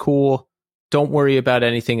doing is cool. Don't worry about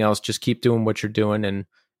anything else. Just keep doing what you're doing, and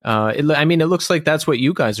it looks like that's what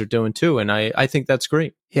you guys are doing too, and I think that's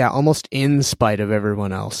great. Yeah, almost in spite of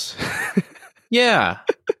everyone else. Yeah.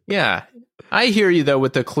 I hear you though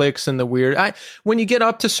with the clicks and the weird. When you get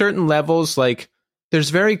up to certain levels, like there's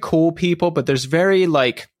very cool people, but there's very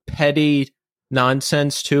like petty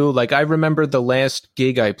nonsense too. Like I remember the last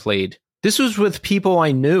gig I played. This was with people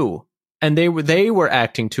I knew, and they were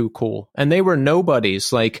acting too cool, and they were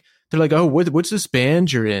nobodies. Like they're like, "Oh, what's this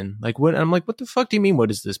band you're in?" Like what? I'm like, "What the fuck do you mean?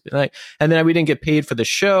 What is this?" Like, and then we didn't get paid for the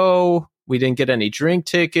show. We didn't get any drink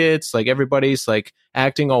tickets. Like everybody's like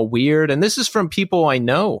acting all weird, and this is from people I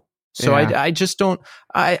know. So yeah. I just don't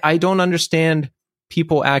understand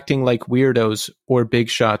people acting like weirdos or big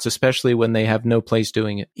shots, especially when they have no place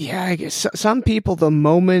doing it. Yeah, I guess some people, the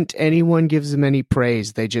moment anyone gives them any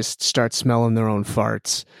praise, they just start smelling their own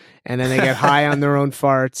farts. And then they get high on their own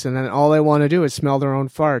farts, and then all they want to do is smell their own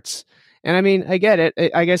farts. And I mean, I get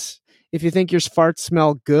it. I guess if you think your farts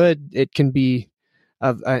smell good, it can be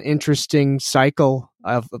an interesting cycle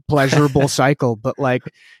of a pleasurable cycle. But like,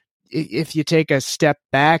 if you take a step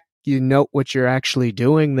back, you note what you're actually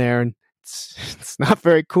doing there, and it's not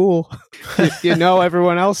very cool. You know,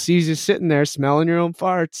 everyone else sees you sitting there smelling your own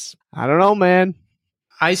farts. I don't know, man.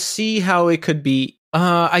 I see how it could be.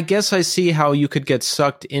 I guess I see how you could get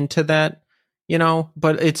sucked into that, you know,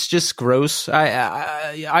 but it's just gross.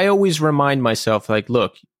 I always remind myself, like,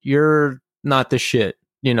 look, you're not the shit.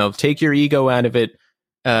 You know, take your ego out of it.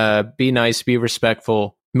 Be nice, be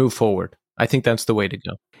respectful, move forward. I think that's the way to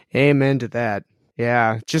go. Amen to that.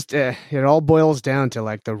 Yeah, just it all boils down to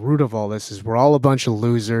like the root of all this is we're all a bunch of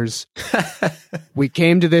losers. We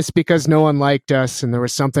came to this because no one liked us and there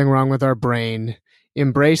was something wrong with our brain.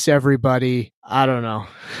 Embrace everybody. I don't know.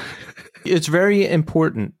 It's very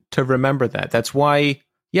important to remember that. That's why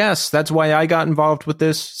I got involved with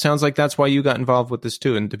this. Sounds like that's why you got involved with this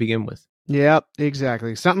too, and to begin with. Yep,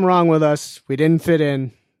 exactly. Something wrong with us. We didn't fit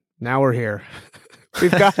in. Now we're here.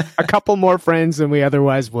 We've got a couple more friends than we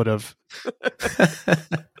otherwise would have.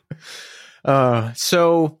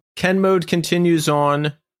 So Ken Mode continues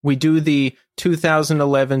on. We do the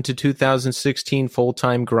 2011 to 2016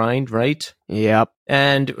 full-time grind, right? Yep.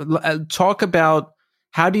 And talk about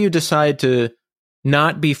how do you decide to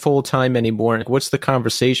not be full-time anymore? What's the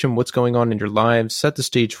conversation? What's going on in your lives? Set the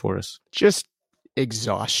stage for us. Just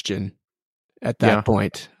exhaustion at that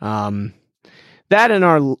point. That and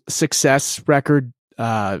our success record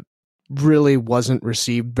really wasn't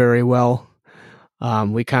received very well.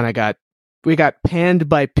 We got panned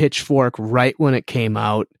by Pitchfork right when it came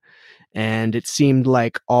out, and it seemed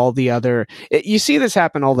like all the other you see this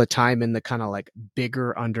happen all the time in the kind of like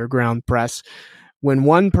bigger underground press. When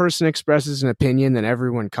one person expresses an opinion, then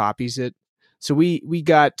everyone copies it. So we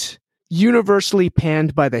got universally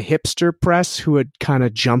panned by the hipster press, who had kind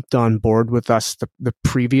of jumped on board with us the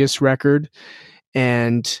previous record.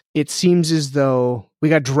 And it seems as though we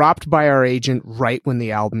got dropped by our agent right when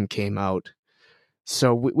the album came out.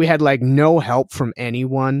 So we had like no help from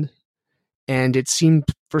anyone. And it seemed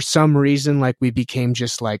for some reason like we became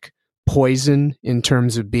just like Poison in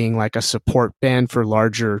terms of being like a support band for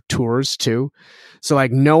larger tours too. So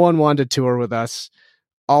like no one wanted to tour with us.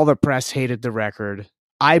 All the press hated the record.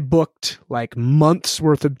 I booked like months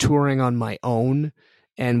worth of touring on my own,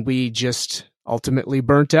 and we just ultimately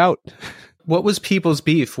burnt out. What was people's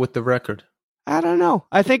beef with the record? I don't know.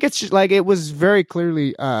 I think it's just, like it was very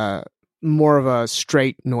clearly more of a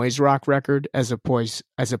straight noise rock record as opposed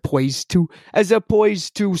to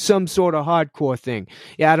some sort of hardcore thing.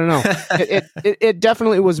 Yeah, I don't know. It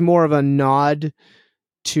definitely was more of a nod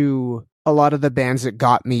to a lot of the bands that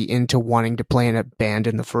got me into wanting to play in a band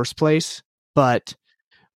in the first place. But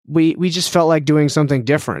we just felt like doing something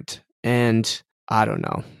different, and I don't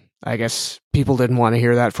know. I guess people didn't want to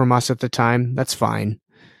hear that from us at the time. That's fine.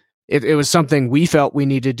 It was something we felt we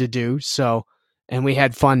needed to do. So, and we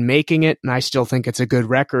had fun making it, and I still think it's a good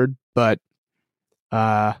record. But,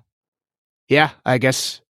 yeah, I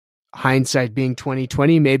guess hindsight being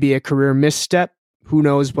 2020, maybe a career misstep. Who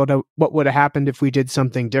knows what would have happened if we did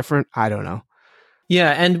something different? I don't know.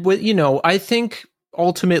 Yeah, and I think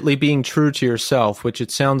ultimately being true to yourself, which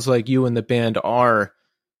it sounds like you and the band are,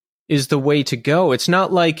 is the way to go. It's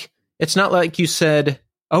not like you said,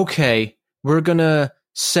 okay, we're gonna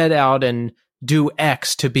set out and do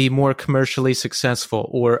X to be more commercially successful,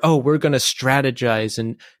 or we're gonna strategize.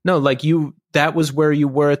 And no, like that was where you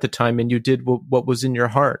were at the time, and you did what was in your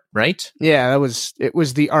heart, right? Yeah, it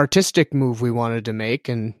was the artistic move we wanted to make,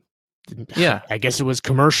 and yeah, I guess it was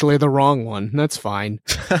commercially the wrong one. That's fine.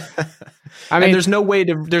 I mean, and there's no way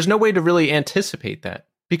to really anticipate that.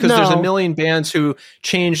 Because there's a million bands who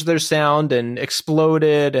changed their sound and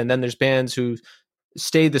exploded, and then there's bands who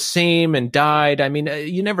stayed the same and died. I mean,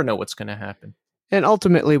 you never know what's going to happen. And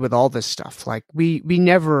ultimately, with all this stuff, like we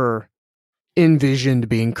never envisioned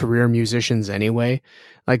being career musicians anyway.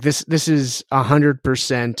 Like this is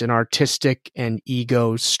 100% an artistic and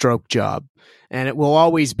ego stroke job, and it will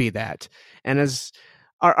always be that. And as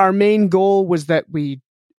our main goal was that we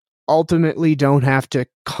ultimately don't have to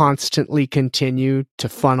constantly continue to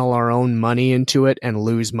funnel our own money into it and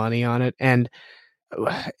lose money on it. And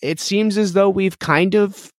it seems as though we've kind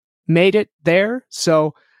of made it there.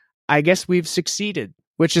 So I guess we've succeeded,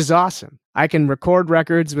 which is awesome. I can record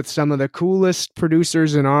records with some of the coolest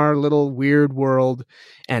producers in our little weird world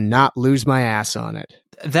and not lose my ass on it.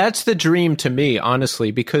 That's the dream to me,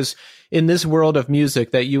 honestly, because in this world of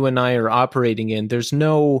music that you and I are operating in, there's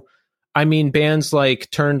no... I mean, bands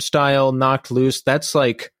like Turnstile, Knocked Loose, that's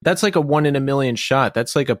like a 1 in a million shot.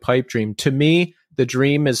 That's like a pipe dream. To me, the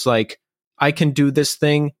dream is like, I can do this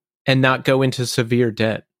thing and not go into severe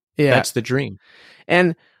debt. Yeah. That's the dream.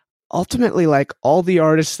 And ultimately, like, all the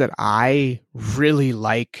artists that I really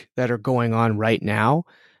like that are going on right now,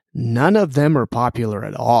 none of them are popular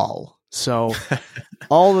at all. So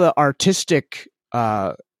all the artistic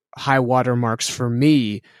high watermarks for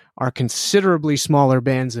me are considerably smaller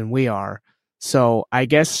bands than we are. So I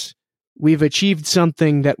guess we've achieved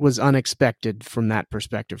something that was unexpected from that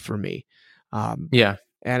perspective for me. Yeah.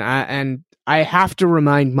 And I have to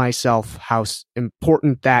remind myself how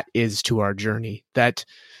important that is to our journey. And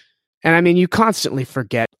I mean, you constantly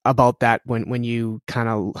forget about that when you kind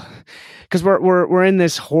of, because we're in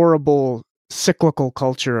this horrible cyclical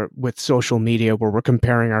culture with social media where we're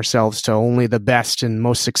comparing ourselves to only the best and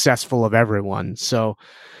most successful of everyone. So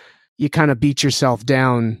you kind of beat yourself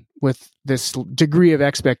down with this degree of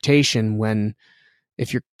expectation when,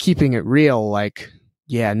 if you're keeping it real, like,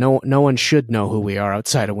 yeah, no one should know who we are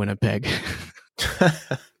outside of Winnipeg.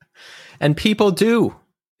 And people do.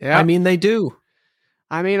 Yeah. I mean, they do.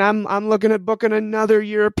 I mean, I'm looking at booking another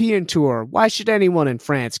European tour. Why should anyone in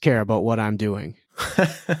France care about what I'm doing?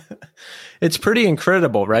 It's pretty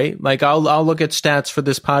incredible, right? Like, I'll look at stats for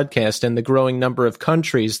this podcast and the growing number of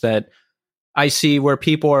countries that I see where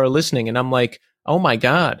people are listening, and I'm like, oh my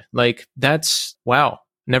God, like, that's, wow,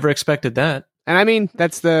 never expected that. And I mean,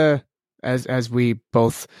 that's as we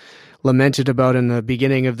both lamented about in the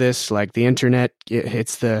beginning of this, like, the internet,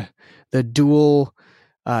 it's the dual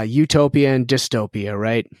utopia and dystopia,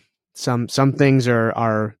 right? Some things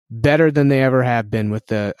are better than they ever have been with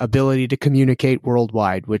the ability to communicate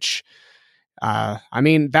worldwide, which I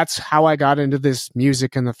mean, that's how I got into this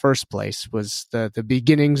music in the first place, was the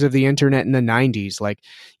beginnings of the internet in the 90s. Like,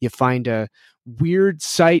 you find a weird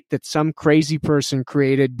site that some crazy person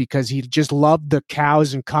created because he just loved the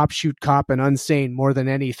Cows and Cop Shoot Cop and Unsane more than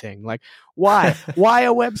anything. Like, why? Why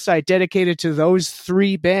a website dedicated to those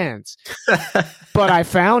three bands? But I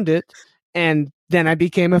found it, and then I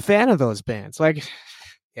became a fan of those bands. Like,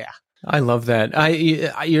 yeah. I love that.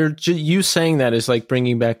 You saying that is like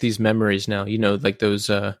bringing back these memories now, you know, like those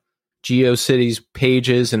GeoCities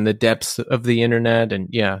pages and the depths of the internet. And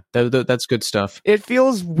yeah, that's good stuff. It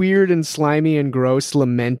feels weird and slimy and gross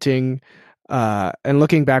lamenting and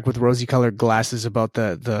looking back with rosy colored glasses about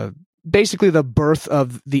the basically the birth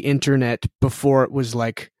of the internet before it was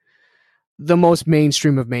like the most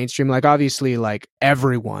mainstream of mainstream. Like, obviously, like,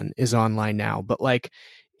 everyone is online now, but like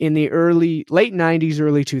in the late 90s,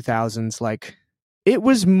 early 2000s, like, it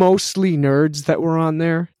was mostly nerds that were on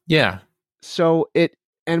there. Yeah. So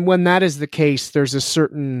and when that is the case, there's a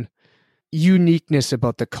certain uniqueness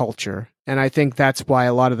about the culture. And I think that's why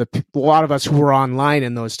a lot of us who were online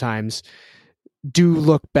in those times do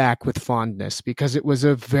look back with fondness, because it was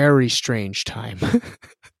a very strange time.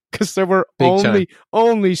 Because there were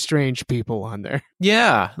only strange people on there.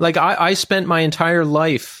 Yeah, like I spent my entire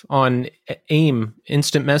life on AIM,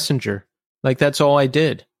 Instant Messenger. Like, that's all I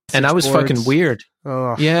did. And I was fucking weird.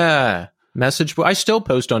 Ugh. Yeah, I still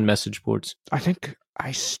post on message boards. I think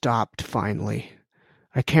I stopped finally.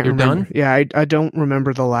 I can't You're remember. Done? Yeah, I don't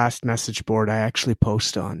remember the last message board I actually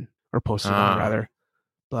posted on, rather.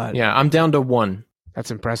 But yeah, I'm down to one. That's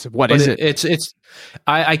impressive. What is it? It's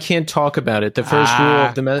I can't talk about it. The first rule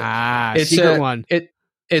of the it's secret one. It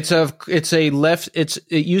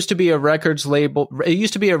used to be a records label. It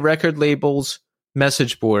used to be a record label's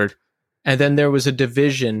message board, and then there was a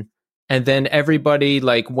division, and then everybody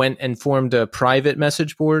like went and formed a private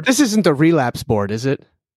message board. This isn't the relapse board, is it?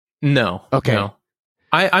 No. Okay. No.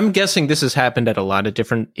 I'm guessing this has happened at a lot of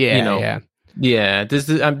different. Yeah, this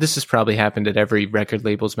has probably happened at every record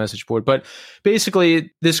label's message board. But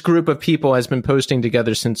basically, this group of people has been posting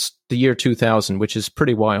together since the year 2000, which is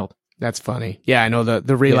pretty wild. That's funny. Yeah, I know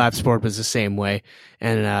the relapse board was the same way.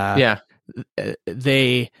 And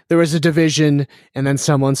there was a division, and then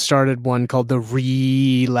someone started one called the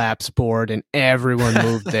relapse board, and everyone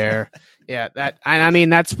moved there. Yeah, I mean,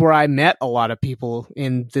 that's where I met a lot of people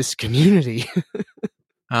in this community.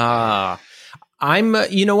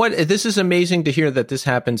 You know what? This is amazing to hear that this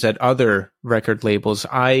happens at other record labels.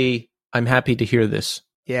 I'm happy to hear this.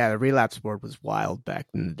 Yeah, the relapse board was wild back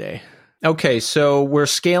in the day. Okay, so we're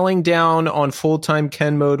scaling down on full-time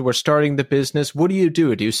Ken mode. We're starting the business. What do you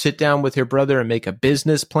do? Do you sit down with your brother and make a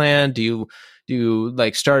business plan? Do you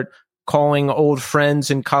like start calling old friends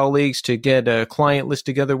and colleagues to get a client list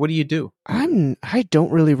together? What do you do? I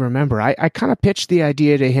don't really remember. I kind of pitched the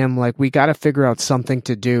idea to him, like, we got to figure out something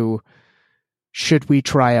to do. Should we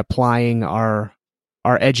try applying our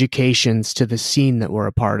educations to the scene that we're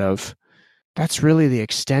a part of? That's really the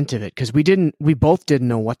extent of it, because we both didn't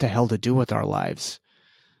know what the hell to do with our lives,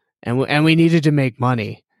 and we needed to make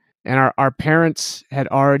money, and our parents had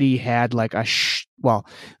already had like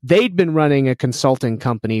they'd been running a consulting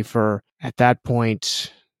company for, at that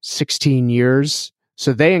point, 16 years.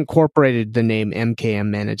 So they incorporated the name MKM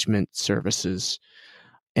Management Services.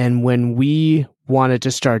 And when we wanted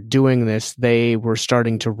to start doing this, they were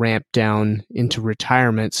starting to ramp down into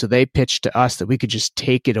retirement. So they pitched to us that we could just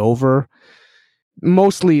take it over,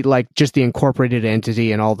 mostly like just the incorporated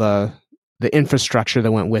entity and all the infrastructure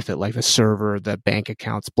that went with it, like the server, the bank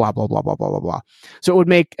accounts, blah, blah, blah, blah, blah, blah, blah. So it would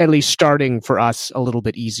make at least starting for us a little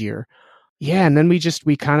bit easier. Yeah, and then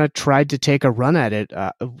we kind of tried to take a run at it.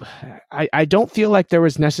 I don't feel like there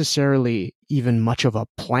was necessarily even much of a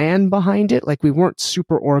plan behind it. Like we weren't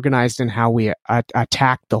super organized in how we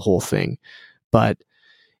attacked the whole thing, but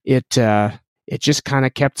it just kind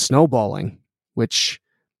of kept snowballing. Which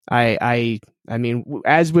I mean,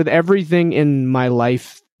 as with everything in my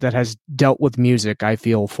life that has dealt with music, I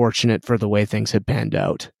feel fortunate for the way things have panned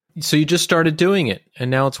out. So you just started doing it, and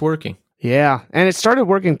now it's working. Yeah, and it started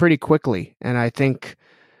working pretty quickly, and I think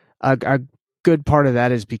a good part of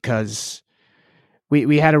that is because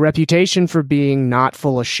we had a reputation for being not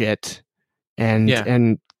full of shit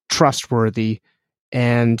and trustworthy,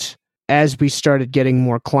 and as we started getting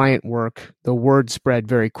more client work, the word spread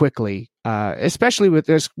very quickly, especially with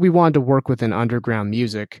this. We wanted to work within underground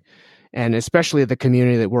music, and especially the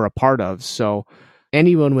community that we're a part of, so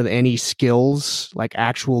anyone with any skills, like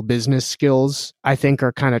actual business skills, I think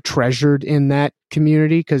are kind of treasured in that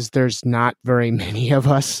community because there's not very many of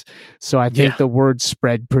us. So I think the word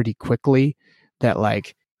spread pretty quickly that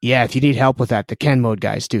like, yeah, if you need help with that, the Ken Mode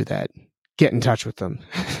guys do that. Get in touch with them.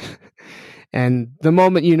 And the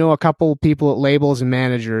moment you know a couple people at labels and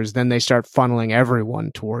managers, then they start funneling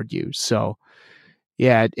everyone toward you. So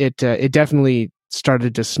yeah, it definitely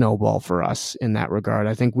started to snowball for us in that regard.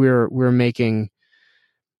 I think we're making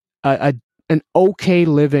an okay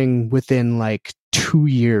living within like 2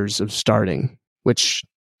 years of starting, which,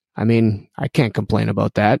 I mean, I can't complain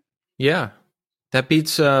about that. Yeah. That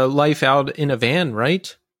beats life out in a van,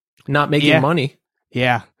 right? Not making money.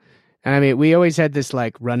 Yeah. And I mean, we always had this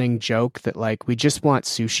like running joke that like, we just want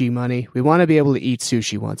sushi money. We want to be able to eat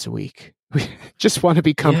sushi once a week. We just want to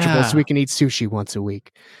be comfortable so we can eat sushi once a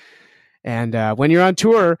week. And when you're on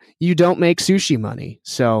tour, you don't make sushi money.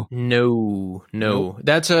 So no.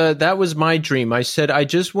 That was my dream. I said I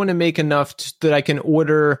just want to make enough that I can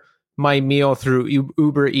order my meal through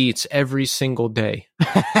Uber Eats every single day.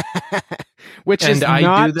 Which and is I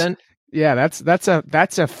not, do then. Yeah, that's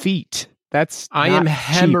a feat. I am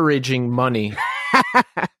hemorrhaging money.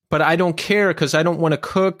 But I don't care because I don't want to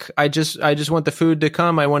cook. I just want the food to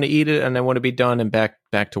come. I want to eat it and I want to be done and back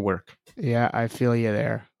to work. Yeah, I feel you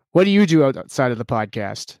there. What do you do outside of the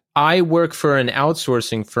podcast? I work for an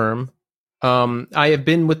outsourcing firm. I have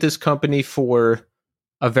been with this company for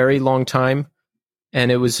a very long time,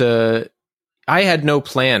 and it was I had no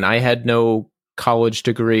plan. I had no college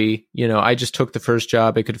degree. You know, I just took the first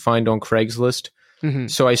job I could find on Craigslist. Mm-hmm.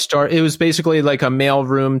 So it was basically like a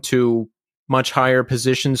mailroom to much higher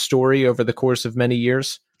position story over the course of many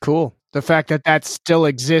years. Cool. The fact that still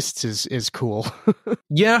exists is cool.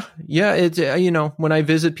 Yeah. It's when I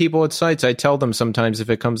visit people at sites, I tell them sometimes if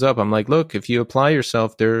it comes up, I'm like, look, if you apply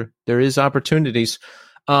yourself, there is opportunities.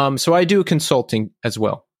 So I do consulting as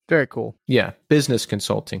well. Very cool. Yeah, business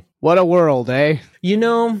consulting. What a world, eh? You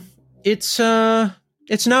know, it's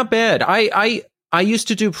not bad. I used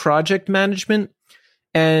to do project management,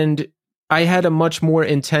 and I had a much more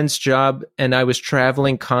intense job, and I was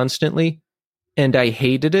traveling constantly. And I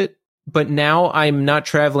hated it, but now I'm not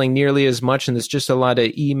traveling nearly as much, and there's just a lot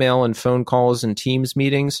of email and phone calls and Teams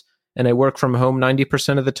meetings, and I work from home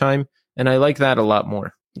 90% of the time, and I like that a lot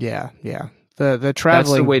more. Yeah. The traveling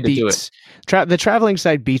That's the way to do it. The traveling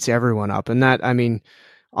side beats everyone up, and that, I mean,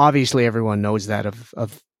 obviously everyone knows that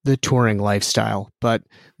of the touring lifestyle, but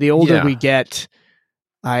the older we get,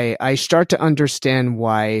 I start to understand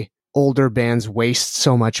why older bands waste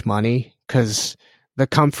so much money, because the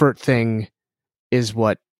comfort thing is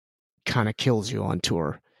what kind of kills you on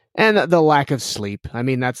tour, and the lack of sleep. I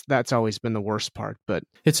mean, that's always been the worst part, but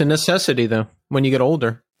it's a necessity though when you get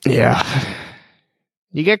older. Yeah,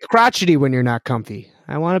 you get crotchety when you're not comfy.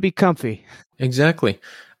 I want to be comfy. Exactly.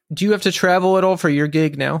 Do you have to travel at all for your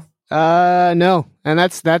gig now? No, and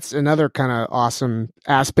that's another kind of awesome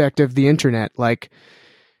aspect of the internet. Like,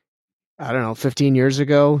 I don't know, 15 years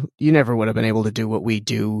ago, you never would have been able to do what we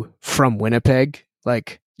do from Winnipeg.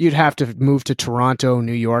 Like, you'd have to move to Toronto,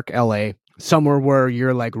 New York, LA, somewhere where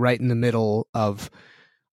you're like right in the middle of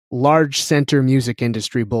large center music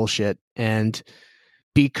industry bullshit. And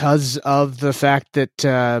because of the fact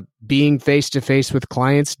that being face-to-face with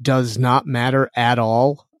clients does not matter at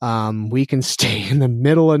all, we can stay in the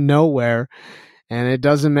middle of nowhere and it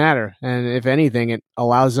doesn't matter. And if anything, it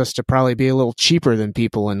allows us to probably be a little cheaper than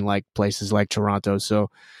people in like places like Toronto. So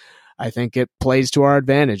I think it plays to our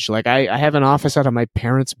advantage. Like I have an office out of my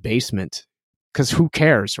parents' basement because who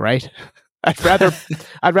cares, right?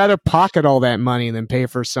 I'd rather pocket all that money than pay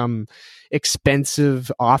for some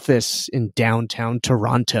expensive office in downtown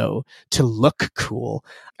Toronto to look cool.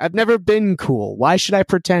 I've never been cool. Why should I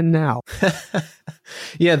pretend now?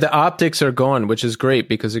 Yeah, the optics are gone, which is great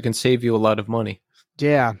because it can save you a lot of money.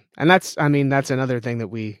 Yeah. And that's another thing that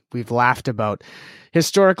we've laughed about.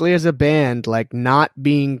 Historically as a band, like not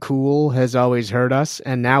being cool has always hurt us,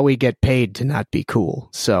 and now we get paid to not be cool.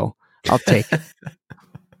 So I'll take it.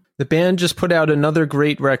 The band just put out another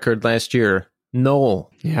great record last year,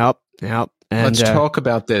 Null. Yep. And let's talk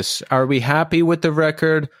about this. Are we happy with the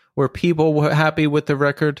record? Were people happy with the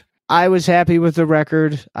record? I was happy with the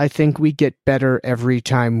record. I think we get better every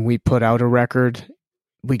time we put out a record.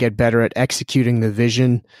 We get better at executing the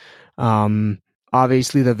vision.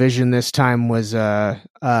 Obviously, the vision this time was a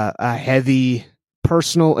heavy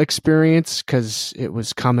personal experience because it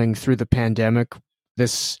was coming through the pandemic.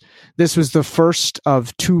 This was the first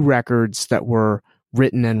of 2 records that were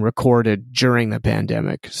written and recorded during the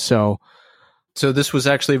pandemic. So this was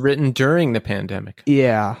actually written during the pandemic.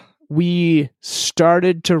 Yeah. We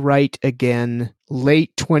started to write again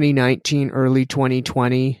late 2019, early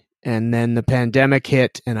 2020, and then the pandemic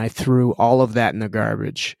hit and I threw all of that in the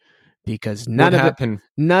garbage because none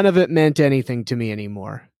of it meant anything to me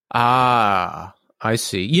anymore. Ah, I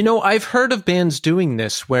see. You know, I've heard of bands doing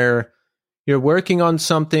this where you're working on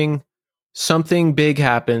something big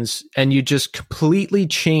happens, and you just completely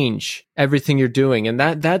change everything you're doing. And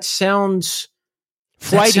that sounds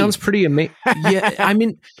flighty. That sounds pretty amazing. Yeah, I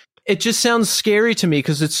mean, it just sounds scary to me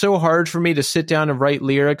because it's so hard for me to sit down and write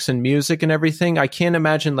lyrics and music and everything. I can't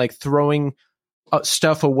imagine like throwing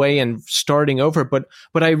stuff away and starting over. But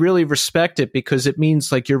I really respect it because it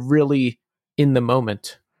means like you're really in the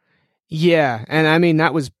moment. Yeah, and I mean,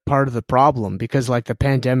 that was part of the problem because like the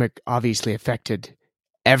pandemic obviously affected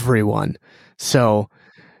everyone. So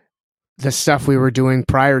the stuff we were doing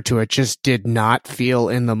prior to it just did not feel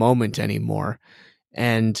in the moment anymore.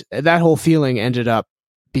 And that whole feeling ended up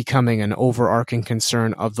becoming an overarching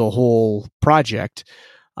concern of the whole project.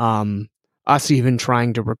 Us even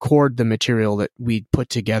trying to record the material that we'd put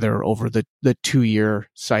together over the 2-year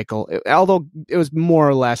cycle, although it was more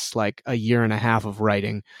or less like a year and a half of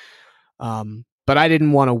writing. But I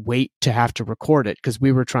didn't want to wait to have to record it because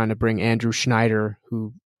we were trying to bring Andrew Schneider,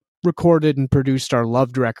 who recorded and produced our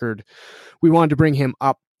Loved record. We wanted to bring him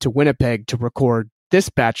up to Winnipeg to record this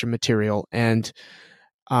batch of material. And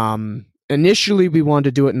initially we wanted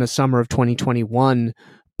to do it in the summer of 2021.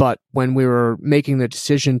 But when we were making the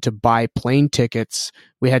decision to buy plane tickets,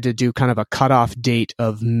 we had to do kind of a cutoff date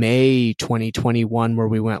of May 2021 where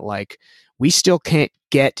we went like, we still can't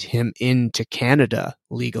get him into Canada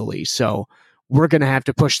legally. So we're going to have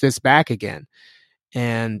to push this back again.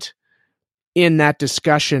 And in that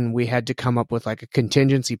discussion, we had to come up with like a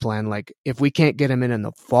contingency plan. Like, if we can't get him in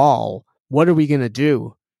the fall, what are we going to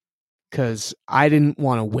do? Because I didn't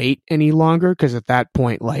want to wait any longer. Because at that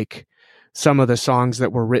point, like some of the songs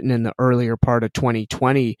that were written in the earlier part of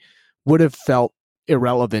 2020 would have felt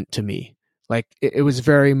irrelevant to me. Like it was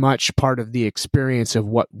very much part of the experience of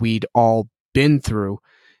what we'd all been through.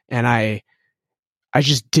 And I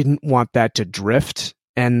just didn't want that to drift.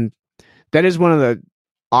 And that is one of the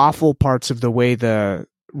awful parts of the way the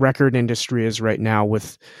record industry is right now,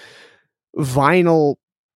 with vinyl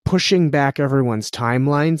pushing back everyone's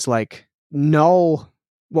timelines. Like Null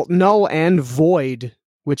and Void,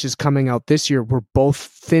 which is coming out this year, were both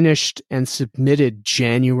finished and submitted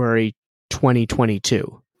January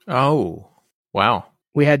 2022. Oh, wow.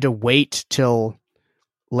 We had to wait till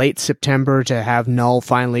late September to have Null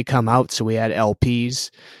finally come out, so we had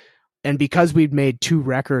LPs. And because we'd made 2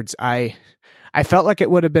 records, I felt like it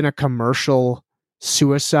would have been a commercial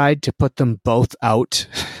suicide to put them both out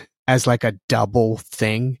as like a double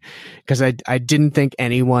thing, because I didn't think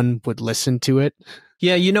anyone would listen to it.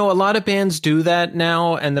 Yeah, you know, a lot of bands do that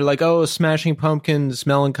now, and they're like, oh, Smashing Pumpkins,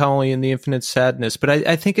 Melancholy and the Infinite Sadness. But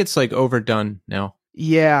I think it's like overdone now.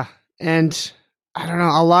 Yeah, and I don't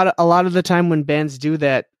know, a lot of the time when bands do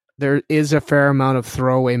that, there is a fair amount of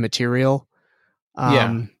throwaway material.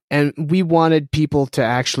 Yeah. And we wanted people to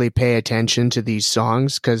actually pay attention to these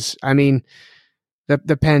songs because, I mean,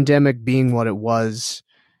 the pandemic being what it was,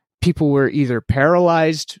 people were either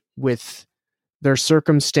paralyzed with their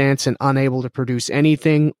circumstance and unable to produce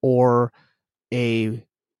anything, or a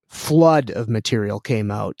flood of material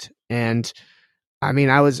came out. And I mean,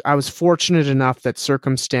 I was fortunate enough that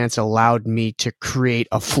circumstance allowed me to create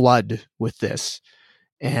a flood with this.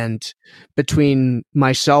 And between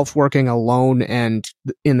myself working alone and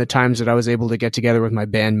in the times that I was able to get together with my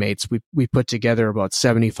bandmates, we put together about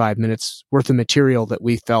 75 minutes worth of material that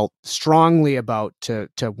we felt strongly about to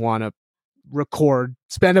want to record,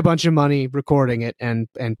 spend a bunch of money recording it and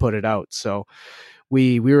put it out. So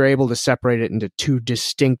we were able to separate it into two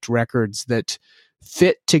distinct records that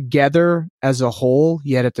fit together as a whole,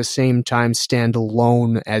 yet at the same time stand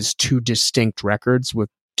alone as two distinct records with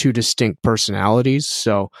two distinct personalities.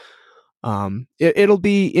 So it'll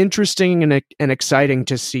be interesting and exciting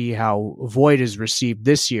to see how Void is received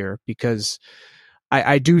this year, because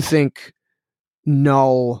I do think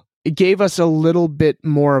Null, it gave us a little bit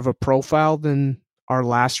more of a profile than our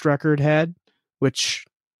last record had, which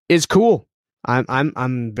is cool.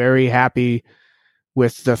 I'm very happy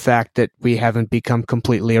with the fact that we haven't become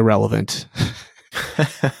completely irrelevant.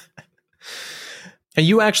 And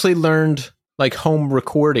you actually learned like home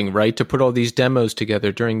recording, right? To put all these demos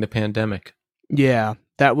together during the pandemic. Yeah,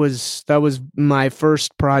 that was my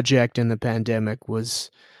first project in the pandemic.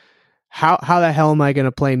 Was how the hell am I going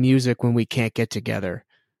to play music when we can't get together?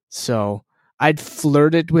 So I'd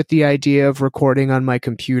flirted with the idea of recording on my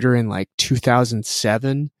computer in like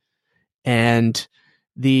 2007, and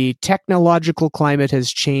the technological climate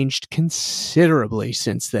has changed considerably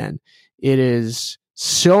since then. It is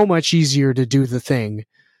so much easier to do the thing.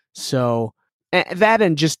 So that,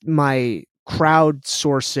 and just my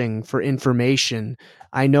crowdsourcing for information.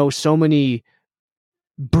 I know so many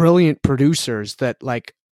brilliant producers that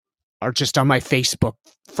like are just on my Facebook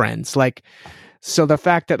friends. Like, so the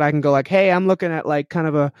fact that I can go like, hey, I'm looking at like kind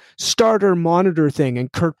of a starter monitor thing,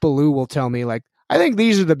 and Kirk Ballou will tell me like, I think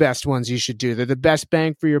these are the best ones you should do. They're the best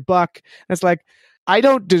bang for your buck. And it's like, I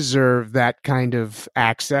don't deserve that kind of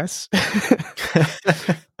access,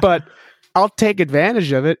 but I'll take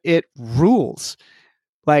advantage of it. It rules.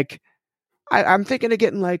 Like, I'm thinking of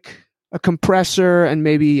getting like a compressor and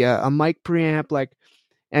maybe a mic preamp, like,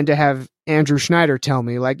 and to have Andrew Schneider tell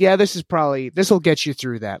me like, yeah, this will get you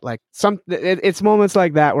through that. Like it's moments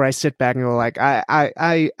like that where I sit back and go like,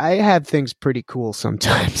 I have things pretty cool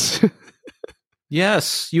sometimes.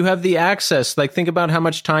 Yes, you have the access. Like, think about how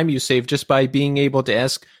much time you save just by being able to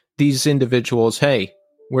ask these individuals, hey,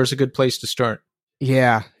 where's a good place to start?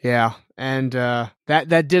 Yeah. And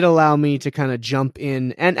that did allow me to kind of jump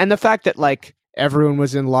in. And the fact that like everyone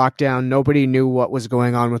was in lockdown, nobody knew what was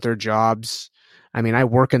going on with their jobs. I mean, I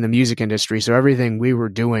work in the music industry, so everything we were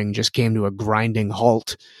doing just came to a grinding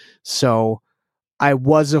halt. So I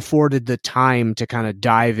was afforded the time to kind of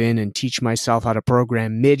dive in and teach myself how to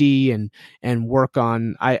program MIDI and work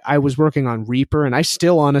on, I was working on Reaper, and I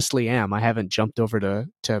still honestly am. I haven't jumped over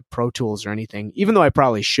to Pro Tools or anything, even though I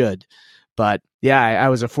probably should. But yeah, I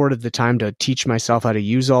was afforded the time to teach myself how to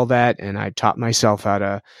use all that, and I taught myself how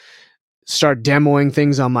to start demoing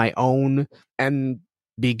things on my own and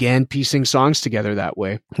began piecing songs together that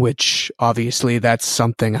way, which obviously that's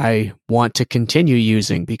something I want to continue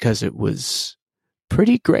using because it was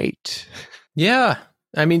pretty great. Yeah.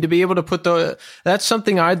 I mean, to be able to put that's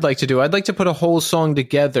something I'd like to do. I'd like to put a whole song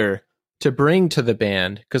together to bring to the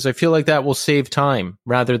band, because I feel like that will save time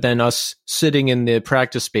rather than us sitting in the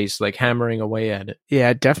practice space, like hammering away at it.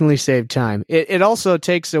 Yeah, it definitely saved time. It also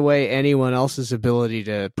takes away anyone else's ability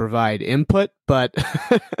to provide input, but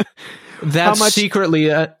that's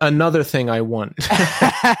secretly another thing I want.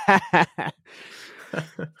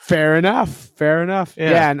 Fair enough.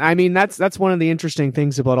 Yeah, and I mean that's one of the interesting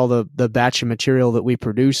things about all the batch of material that we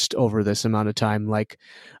produced over this amount of time. Like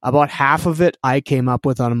about half of it I came up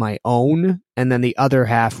with on my own, and then the other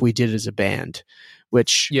half we did as a band,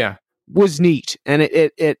 which was neat, and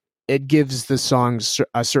it gives the songs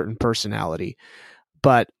a certain personality.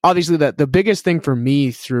 But obviously the biggest thing for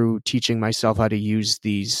me through teaching myself how to use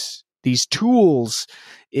these tools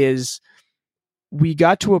is we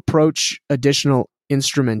got to approach additional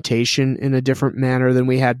instrumentation in a different manner than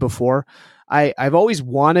we had before. I've always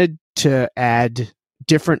wanted to add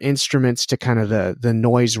different instruments to kind of the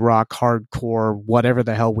noise rock, hardcore, whatever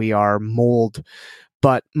the hell we are mold.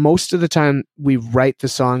 But most of the time we write the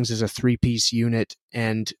songs as a 3-piece unit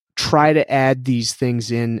and try to add these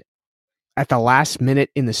things in at the last minute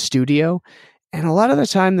in the studio. And a lot of the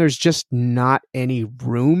time there's just not any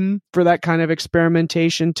room for that kind of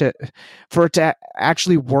experimentation for it to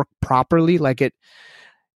actually work properly. Like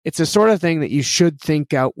it's a sort of thing that you should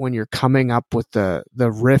think out when you're coming up with the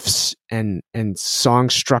riffs and song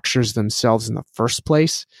structures themselves in the first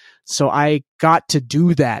place. So I got to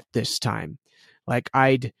do that this time. Like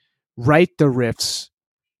I'd write the riffs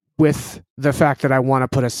with the fact that I want to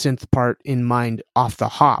put a synth part in mind off the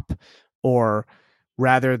hop, or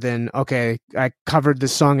rather than, okay, I covered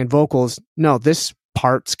this song in vocals. No, this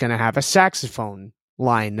part's going to have a saxophone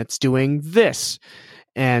line that's doing this.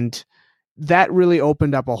 And that really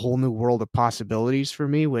opened up a whole new world of possibilities for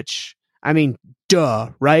me, which, I mean, duh,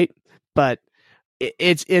 right? But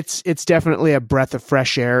it's definitely a breath of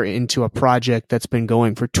fresh air into a project that's been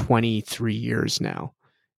going for 23 years now.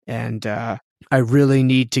 And I really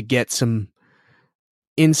need to get some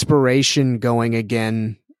inspiration going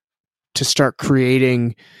again to start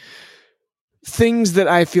creating things that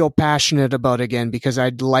I feel passionate about again, because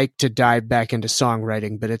I'd like to dive back into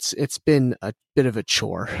songwriting, but it's been a bit of a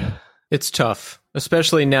chore. It's tough,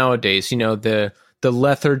 especially nowadays. You know, the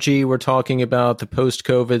lethargy we're talking about, the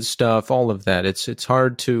post-COVID stuff, all of that. It's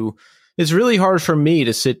really hard for me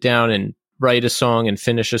to sit down and write a song and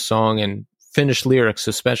finish lyrics,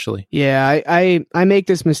 especially. Yeah, I make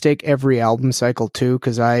this mistake every album cycle too,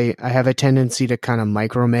 because I have a tendency to kind of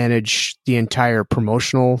micromanage the entire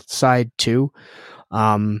promotional side too.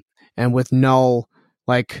 And with Null,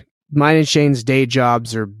 like, mine and Shane's day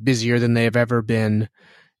jobs are busier than they've ever been,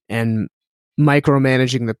 and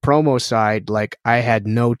micromanaging the promo side, like, I had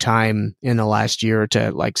no time in the last year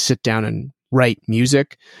to like sit down and write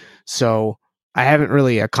music. So I haven't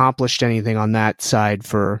really accomplished anything on that side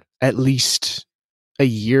for at least a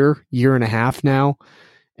year and a half now.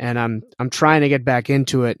 And I'm trying to get back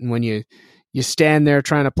into it. And when you stand there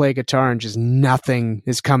trying to play guitar and just nothing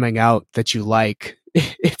is coming out that you like,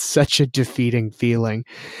 it's such a defeating feeling.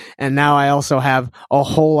 And now I also have a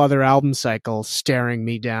whole other album cycle staring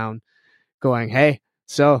me down, going, hey,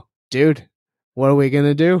 so dude, what are we going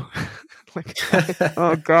to do? Like,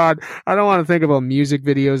 oh God, I don't want to think about music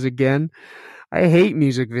videos again. I hate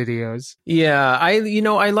music videos. Yeah, I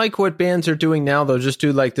like what bands are doing now, though. Just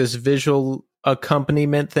do like this visual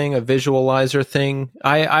accompaniment thing, a visualizer thing.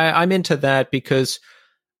 I'm into that because,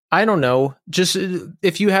 I don't know, just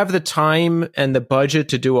if you have the time and the budget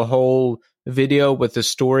to do a whole video with a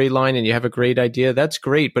storyline and you have a great idea, that's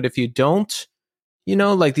great. But if you don't,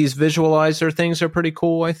 like, these visualizer things are pretty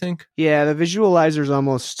cool, I think. Yeah, the visualizer's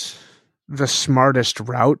almost the smartest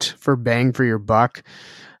route for bang for your buck.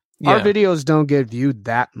 Yeah. Our videos don't get viewed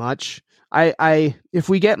that much. I if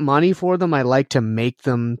we get money for them, I like to make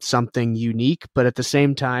them something unique. But at the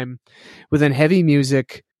same time, within heavy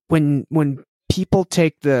music, when people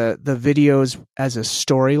take the videos as a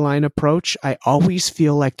storyline approach, I always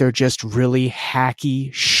feel like they're just really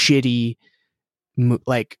hacky, shitty,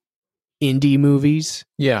 like indie movies.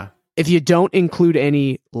 Yeah. If you don't include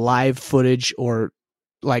any live footage or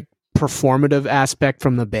like performative aspect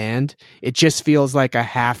from the band, it just feels like a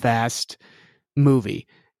half-assed movie.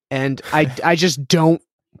 And I just don't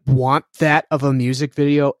want that of a music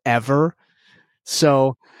video ever.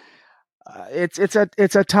 So it's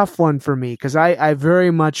a tough one for me, because I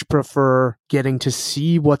very much prefer getting to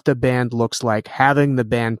see what the band looks like, having the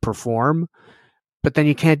band perform, but then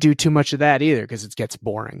you can't do too much of that either because it gets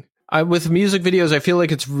boring. With music videos, I feel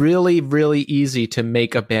like it's really, really easy to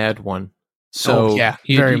make a bad one. So yeah,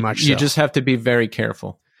 very much so. You just have to be very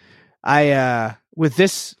careful. With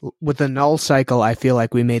the Null cycle, I feel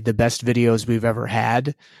like we made the best videos we've ever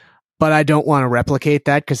had, but I don't want to replicate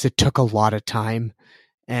that because it took a lot of time,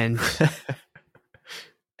 and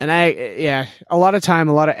a lot of time,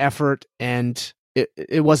 a lot of effort, and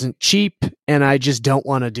it wasn't cheap, and I just don't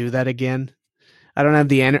want to do that again. I don't have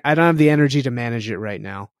the energy to manage it right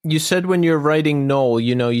now. You said when you're writing Null,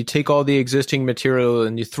 you take all the existing material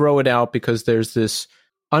and you throw it out because there's this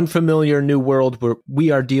unfamiliar new world where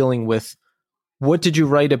we are dealing with. What did you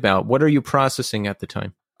write about? What are you processing at the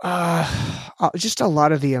time? Just a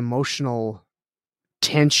lot of the emotional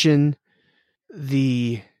tension,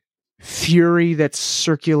 the fury that's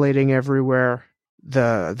circulating everywhere,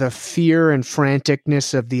 the fear and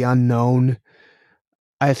franticness of the unknown.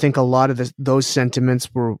 I think a lot of those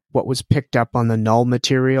sentiments were what was picked up on the Null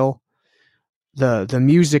material. The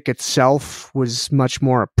music itself was much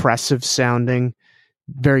more oppressive sounding,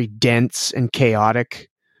 very dense and chaotic.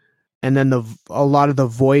 And then a lot of the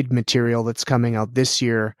Void material that's coming out this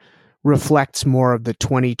year reflects more of the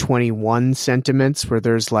 2021 sentiments, where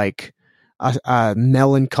there's like a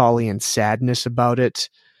melancholy and sadness about it,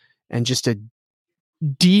 and just a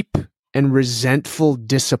deep and resentful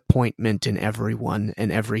disappointment in everyone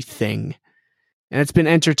and everything. And it's been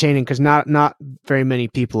entertaining because not very many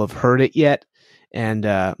people have heard it yet. And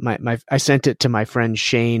I sent it to my friend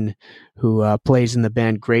Shane, who plays in the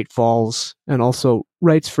band Great Falls and also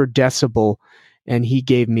writes for Decibel, and he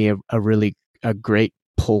gave me a great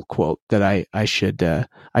pull quote that I should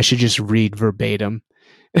just read verbatim,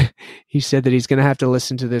 he said that he's going to have to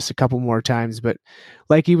listen to this a couple more times, but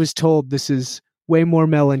like he was told, this is way more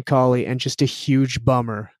melancholy and just a huge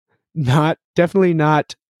bummer. Definitely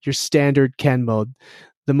not your standard Ken mode,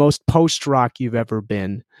 the most post-rock you've ever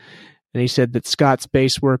been. And he said that Scott's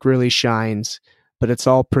bass work really shines, but it's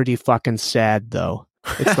all pretty fucking sad though.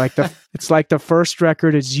 It's like the first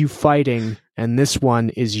record is you fighting, and this one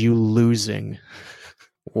is you losing.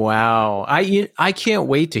 Wow. I can't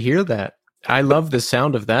wait to hear that. I love the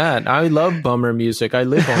sound of that. I love bummer music. I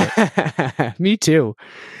live on it. Me too.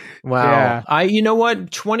 Wow. Yeah. You know what?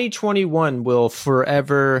 2021 will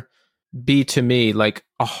forever be to me like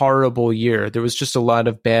a horrible year. There was just a lot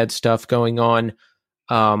of bad stuff going on,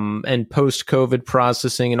 and post-COVID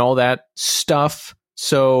processing and all that stuff.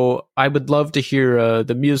 So I would love to hear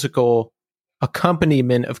the musical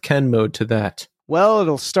accompaniment of Ken Mode to that. Well,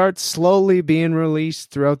 it'll start slowly being released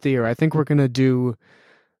throughout the year. I think we're going to do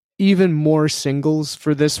even more singles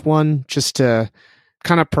for this one, just to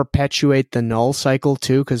kind of perpetuate the Null cycle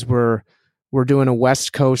too, because we're doing a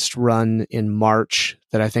West Coast run in March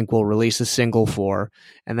that I think we'll release a single for.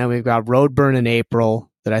 And then we've got Roadburn in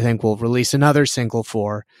April that I think we'll release another single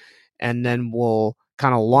for. And then we'll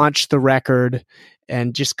kind of launch the record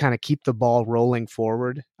and just kind of keep the ball rolling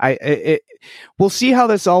forward. We'll see how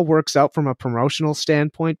this all works out from a promotional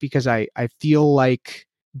standpoint, because I feel like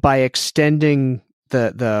by extending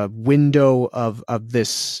the window of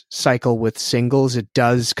this cycle with singles, it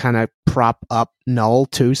does kind of prop up Null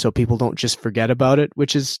too, so people don't just forget about it,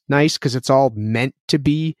 which is nice because it's all meant to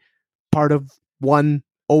be part of one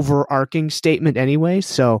overarching statement anyway.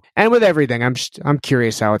 So, and with everything, I'm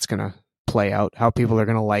curious how it's gonna play out, how people are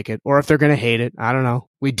gonna like it, or if they're gonna hate it. I don't know.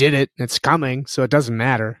 We did it. It's coming, so it doesn't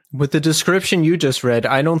matter. With the description you just read,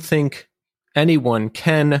 I don't think anyone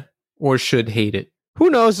can or should hate it. Who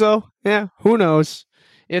knows though? Yeah, who knows?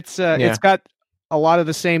 It's got a lot of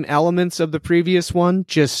the same elements of the previous one,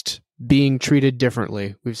 just being treated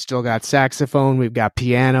differently. We've still got saxophone, we've got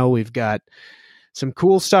piano, we've got some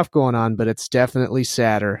cool stuff going on, but it's definitely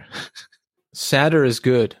sadder. Sadder is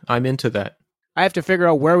good. I'm into that. I have to figure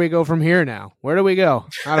out where we go from here now. Where do we go?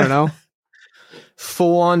 I don't know.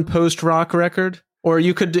 Full-on post-rock record? Or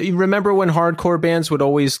you remember when hardcore bands would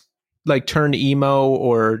always like turn emo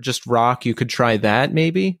or just rock? You could try that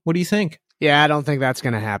maybe. What do you think? Yeah, I don't think that's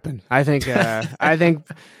going to happen. I think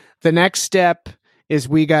the next step is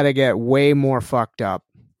we got to get way more fucked up.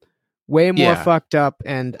 Fucked up.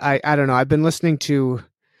 And I don't know. I've been listening to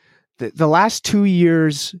the last 2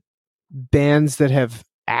 years, bands that have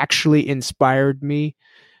actually inspired me.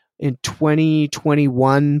 In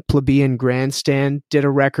 2021, Plebeian Grandstand did a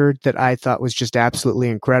record that I thought was just absolutely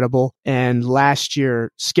incredible. And last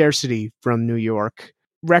year, Scarcity from New York.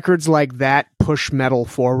 Records like that push metal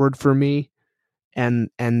forward for me. And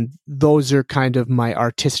those are kind of my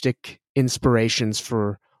artistic inspirations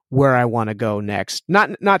for where I want to go next.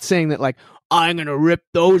 Not saying that like I'm going to rip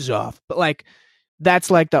those off, but like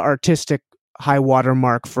that's like the artistic high water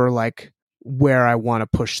mark for like where I want to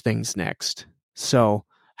push things next. So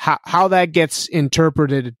how that gets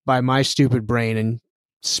interpreted by my stupid brain and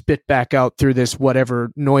spit back out through this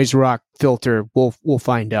whatever noise rock filter, we'll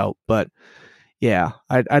find out. But yeah,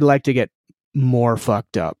 I'd like to get more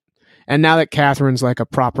fucked up. And now that Catherine's like a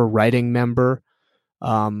proper writing member,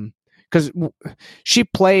 because she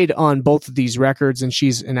played on both of these records and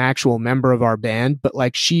she's an actual member of our band, but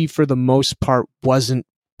like she, for the most part, wasn't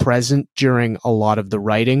present during a lot of the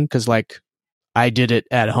writing because like I did it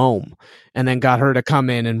at home and then got her to come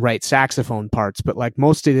in and write saxophone parts. But like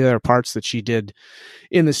most of the other parts that she did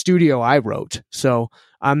in the studio, I wrote. So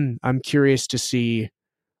I'm curious to see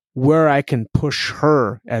where I can push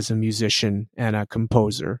her as a musician and a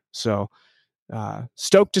composer. So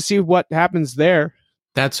stoked to see what happens there.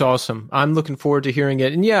 That's awesome. I'm looking forward to hearing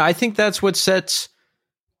it. And yeah, I think that's what sets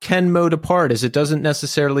Ken Mode apart, is it doesn't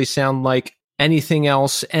necessarily sound like anything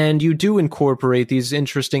else. And you do incorporate these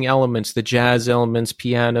interesting elements, the jazz elements,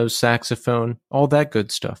 piano, saxophone, all that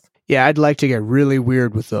good stuff. Yeah, I'd like to get really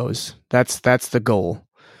weird with those. That's the goal.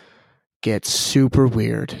 Get super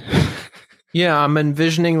weird. Yeah, I'm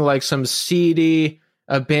envisioning like some seedy,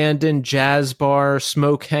 abandoned jazz bar.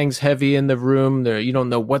 Smoke hangs heavy in the room. There, you don't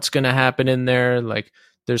know what's going to happen in there. Like,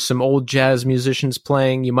 there's some old jazz musicians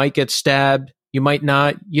playing. You might get stabbed. You might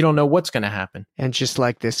not. You don't know what's going to happen. And just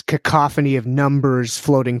like this cacophony of numbers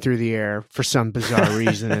floating through the air for some bizarre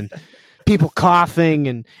reason. And people coughing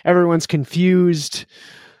and everyone's confused.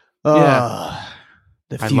 Yeah.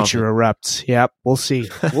 The future erupts. Yep, we'll see.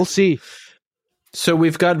 We'll see. So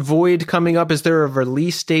we've got Void coming up. Is there a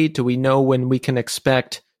release date? Do we know when we can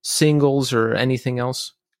expect singles or anything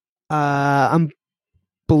else? I'm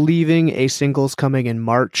believing a single's coming in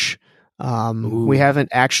March. We haven't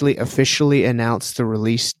actually officially announced the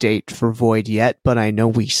release date for Void yet, but I know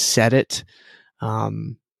we said it. I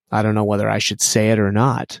don't know whether I should say it or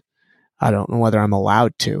not. I don't know whether I'm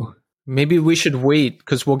allowed to. Maybe we should wait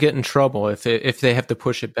because we'll get in trouble if they have to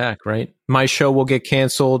push it back, right? My show will get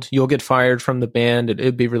canceled. You'll get fired from the band.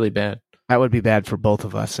 It'd be really bad. That would be bad for both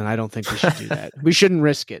of us, and I don't think we should do that. We shouldn't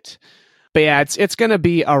risk it. But yeah, it's going to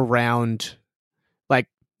be around, like,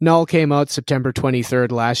 Null came out September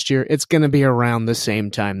 23rd last year. It's going to be around the same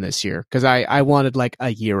time this year because I wanted like a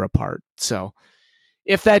year apart. So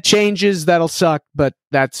if that changes, that'll suck, but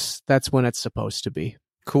that's when it's supposed to be.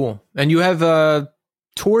 Cool. And you have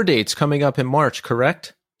tour dates coming up in March,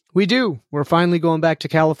 correct? We do. We're finally going back to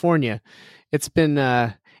California. It's been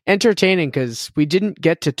entertaining because we didn't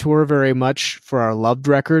get to tour very much for our Loved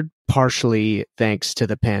record, partially thanks to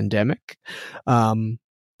the pandemic.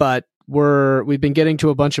 But we've been getting to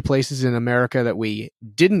a bunch of places in America that we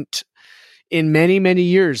didn't in many, many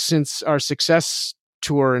years since our Success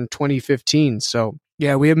tour in 2015. So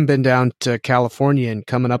yeah, we haven't been down to California in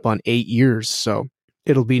coming up on 8 years. So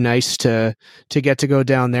it'll be nice to get to go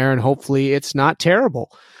down there, and hopefully it's not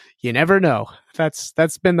terrible. You never know.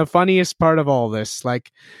 That's been the funniest part of all this.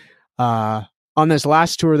 Like, on this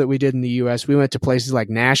last tour that we did in the US, we went to places like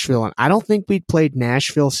Nashville, and I don't think we'd played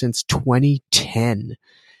Nashville since 2010,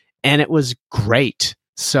 and it was great.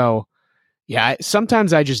 So yeah,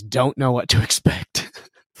 sometimes I just don't know what to expect.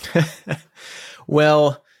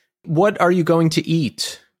 Well, what are you going to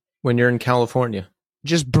eat when you're in California?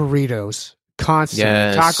 Just burritos. Constantly.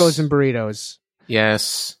 Yes. Tacos and burritos.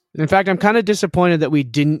 Yes. In fact, I'm kind of disappointed that we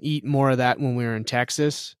didn't eat more of that when we were in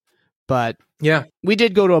Texas. But yeah, we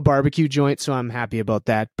did go to a barbecue joint, so I'm happy about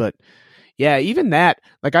that. But yeah, even that,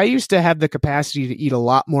 like, I used to have the capacity to eat a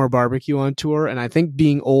lot more barbecue on tour, and I think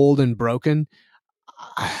being old and broken,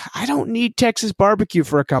 I don't need Texas barbecue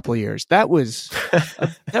for a couple of years. That was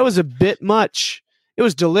a bit much. It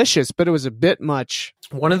was delicious, but it was a bit much.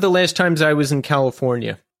 One of the last times I was in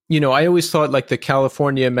California, you know, I always thought like the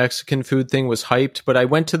California Mexican food thing was hyped, but I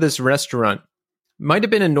went to this restaurant, might have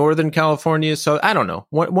been in Northern California, so I don't know,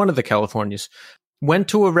 one of the Californias. Went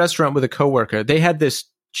to a restaurant with a coworker. They had this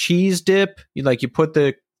cheese dip, you put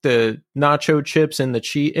the nacho chips in the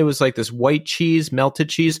cheese. It was like this white cheese, melted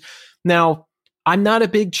cheese. Now, I'm not a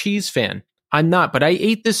big cheese fan. I'm not, but I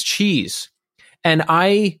ate this cheese and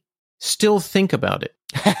I still think about it.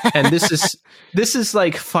 And this is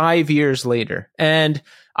like 5 years later. And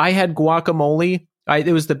I had guacamole.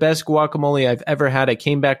 It was the best guacamole I've ever had. I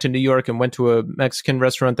came back to New York and went to a Mexican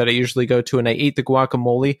restaurant that I usually go to, and I ate the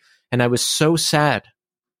guacamole, and I was so sad.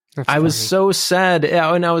 I was so sad.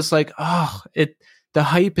 And I was like, oh, the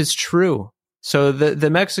hype is true. So the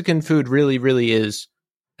Mexican food really, really is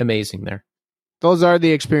amazing there. Those are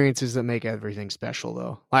the experiences that make everything special,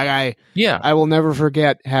 though. Like I will never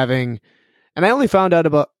forget having, and I only found out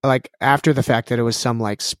about like after the fact that it was some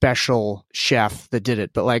like special chef that did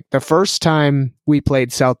it. But like the first time we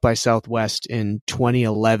played South by Southwest in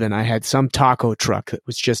 2011, I had some taco truck that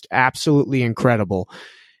was just absolutely incredible.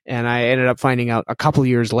 And I ended up finding out a couple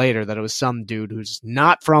years later that it was some dude who's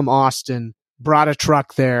not from Austin, brought a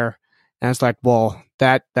truck there. And it's like, well,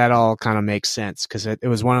 that all kind of makes sense because it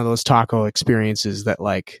was one of those taco experiences that,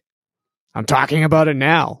 like, I'm talking about it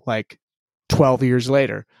now, like 12 years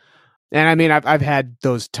later. And I mean, I've had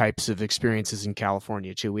those types of experiences in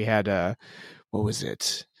California too. We had what was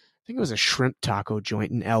it? I think it was a shrimp taco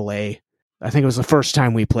joint in LA. I think it was the first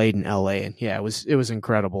time we played in LA, and yeah, it was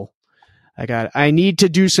incredible. I need to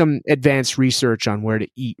do some advanced research on where to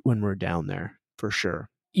eat when we're down there for sure.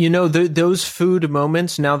 You know, those food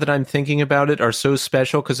moments, now that I'm thinking about it, are so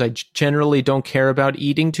special because I generally don't care about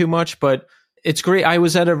eating too much, but it's great. I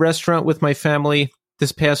was at a restaurant with my family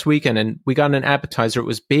this past weekend, and we got an appetizer. It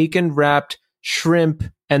was bacon-wrapped shrimp,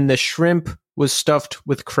 and the shrimp was stuffed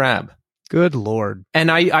with crab. Good Lord. And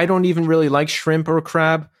I don't even really like shrimp or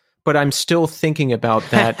crab, but I'm still thinking about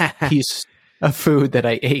that piece of food that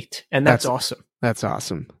I ate, and that's awesome. That's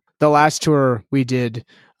awesome. The last tour we did,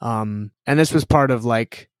 and this was part of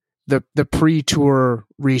like the pre-tour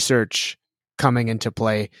research coming into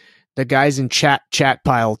play. The guys in chat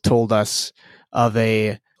pile told us of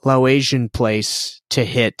a Laotian place to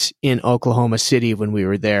hit in Oklahoma City when we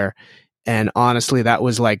were there, and honestly, that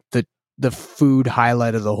was like the food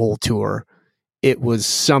highlight of the whole tour. It was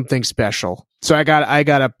something special. So I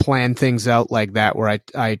got to plan things out like that, where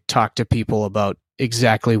I talk to people about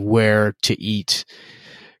exactly where to eat.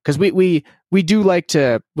 Because we do like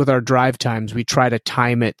to, with our drive times, we try to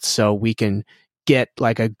time it so we can get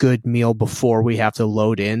like a good meal before we have to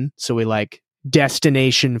load in. So we like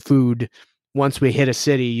destination food once we hit a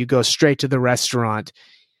city, you go straight to the restaurant.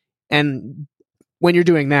 And when you're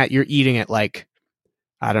doing that, you're eating at like,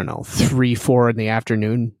 I don't know, 3, 4 in the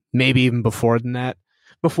afternoon, maybe even before that.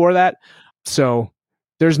 So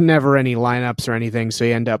there's never any lineups or anything. So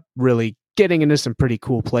you end up really getting into some pretty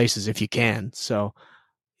cool places if you can. So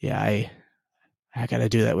yeah, I got to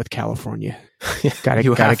do that with California. Gotta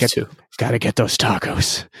get those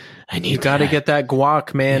tacos. You got to get that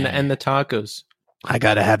guac, man, and the tacos. I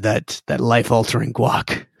got to have that life-altering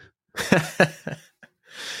guac.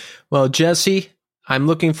 Well, Jesse, I'm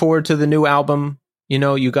looking forward to the new album. You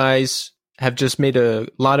know, you guys have just made a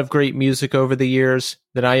lot of great music over the years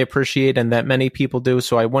that I appreciate and that many people do.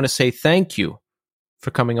 So I want to say thank you for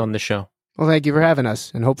coming on the show. Well, thank you for having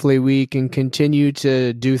us. And hopefully we can continue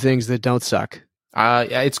to do things that don't suck.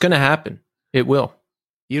 It's going to happen. It will.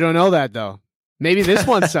 You don't know that, though. Maybe this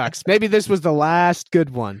one sucks. Maybe this was the last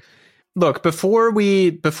good one. Look, before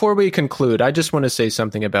we conclude, I just want to say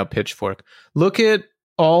something about Pitchfork. Look at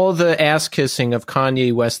all the ass kissing of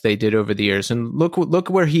Kanye West they did over the years, and look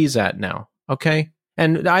where he's at now. Okay,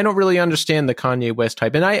 and I don't really understand the Kanye West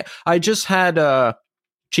hype. And I just had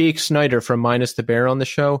Jake Snyder from Minus the Bear on the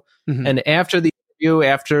show, and after the interview,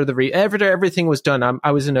 after everything was done,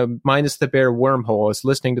 I was in a Minus the Bear wormhole. I was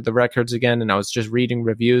listening to the records again, and I was just reading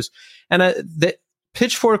reviews, and the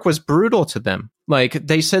Pitchfork was brutal to them. Like,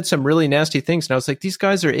 they said some really nasty things, and I was like, these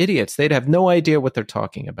guys are idiots. They'd have no idea what they're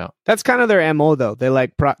talking about. That's kind of their MO, though. They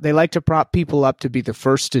like to prop people up to be the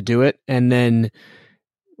first to do it, and then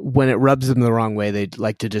when it rubs them the wrong way, they'd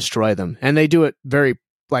like to destroy them. And they do it very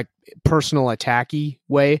like personal attacky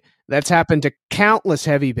way. That's happened to countless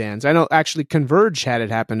heavy bands. I know actually Converge had it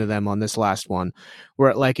happen to them on this last one,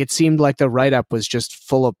 where it seemed like the write-up was just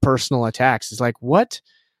full of personal attacks. It's like, what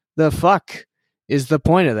the fuck is the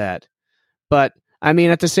point of that? But I mean,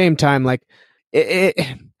 at the same time, like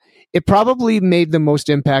it probably made the most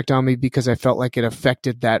impact on me because I felt like it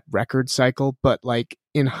affected that record cycle. But like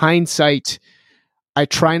in hindsight, I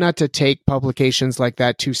try not to take publications like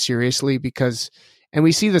that too seriously and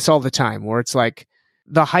we see this all the time where it's like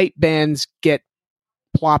the hype bands get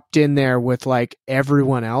plopped in there with like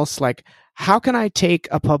everyone else. Like, how can I take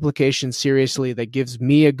a publication seriously that gives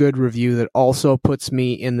me a good review that also puts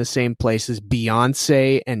me in the same place as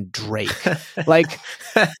Beyonce and Drake? Like,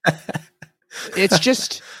 it's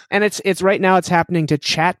just, and it's right now it's happening to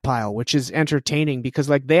Chatpile, which is entertaining because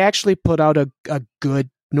like they actually put out a good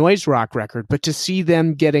noise rock record, but to see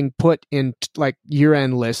them getting put in like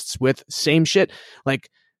year-end lists with same shit, like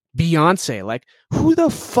Beyonce, like who the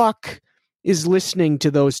fuck is listening to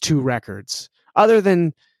those two records other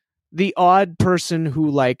than the odd person who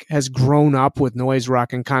like has grown up with noise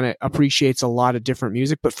rock and kind of appreciates a lot of different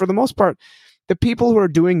music? But for the most part, the people who are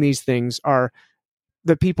doing these things are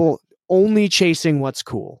the people only chasing what's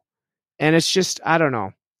cool. And it's just, I don't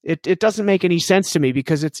know. It doesn't make any sense to me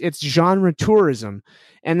because it's genre tourism.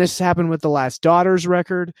 And this happened with the Last Daughters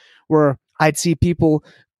record where I'd see people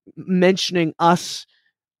mentioning us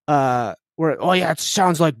where, oh yeah, it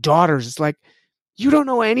sounds like Daughters. It's like, you don't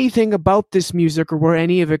know anything about this music or where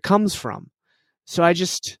any of it comes from. So I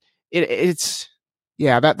just, it's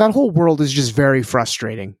that whole world is just very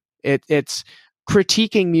frustrating. It's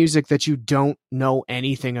critiquing music that you don't know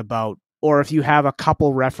anything about, or if you have a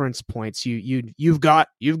couple reference points, you've got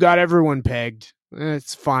everyone pegged.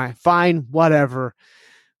 It's fine, whatever.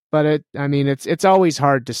 But it's always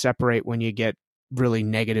hard to separate when you get really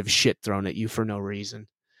negative shit thrown at you for no reason.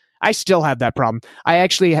 I still have that problem. I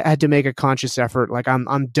actually had to make a conscious effort. Like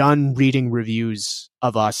I'm done reading reviews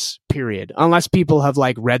of us, period. Unless people have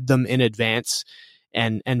like read them in advance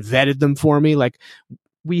and vetted them for me. Like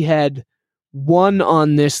we had one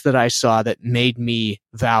on this that I saw that made me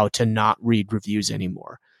vow to not read reviews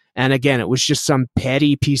anymore. And again, it was just some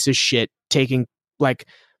petty piece of shit taking like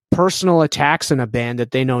personal attacks on a band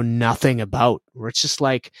that they know nothing about, where it's just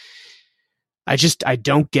like, I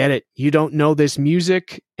don't get it. You don't know this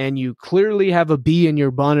music, and you clearly have a bee in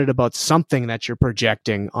your bonnet about something that you're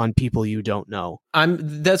projecting on people you don't know.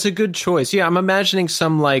 That's a good choice. Yeah, I'm imagining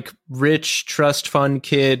some like rich trust fund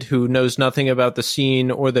kid who knows nothing about the scene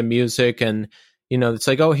or the music, and it's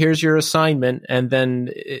like, oh, here's your assignment, and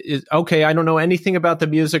then okay, I don't know anything about the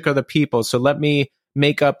music or the people, so let me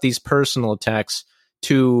make up these personal attacks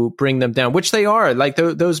to bring them down, which they are. Like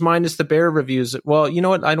those Minus the Bear reviews. Well, you know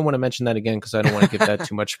what? I don't want to mention that again because I don't want to give that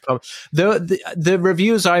too much. The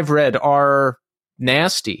reviews I've read are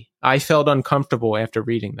nasty. I felt uncomfortable after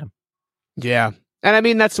reading them. Yeah. And I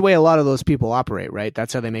mean, that's the way a lot of those people operate, right?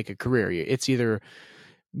 That's how they make a career. It's either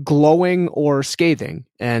glowing or scathing.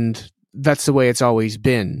 And that's the way it's always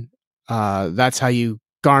been. That's how you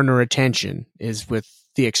garner attention, is with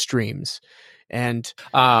the extremes. And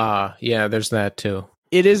yeah, there's that too.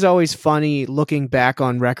 it is always funny looking back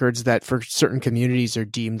on records that for certain communities are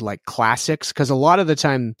deemed like classics, because a lot of the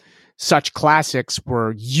time such classics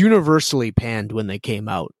were universally panned when they came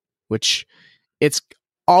out, which it's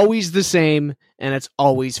always the same, and it's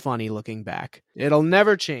always funny looking back. It'll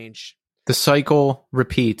never change. The cycle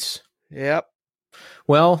repeats. Yep.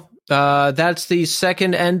 Well, that's the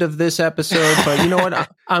second end of this episode, but you know what?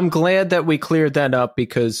 I'm glad that we cleared that up,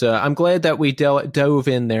 because I'm glad that we dove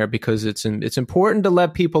in there, because it's important to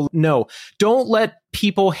let people know. Don't let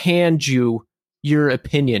people hand you your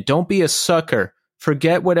opinion. Don't be a sucker.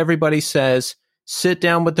 Forget what everybody says. Sit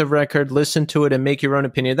down with the record, listen to it, and make your own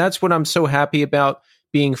opinion. That's what I'm so happy about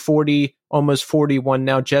being 40, almost 41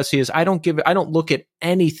 now, Jesse, is I don't look at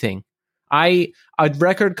anything. A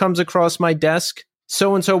record comes across my desk.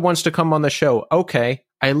 So-and-so wants to come on the show. Okay.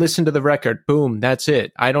 I listen to the record. Boom. That's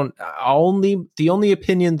it. The only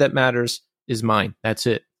opinion that matters is mine. That's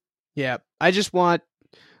it. Yeah. I just want,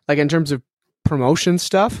 like, in terms of promotion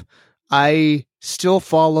stuff, I still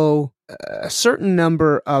follow a certain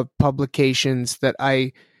number of publications that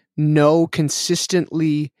I know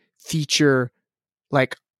consistently feature,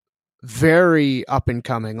 like, very up and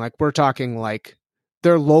coming. Like, we're talking like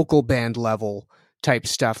their local band level type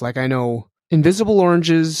stuff. Like, I know Invisible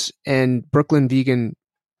Oranges and Brooklyn Vegan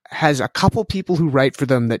has a couple people who write for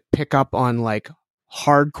them that pick up on like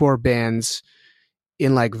hardcore bands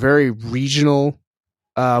in like very regional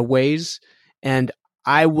ways. And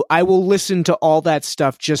I will listen to all that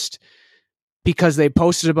stuff just because they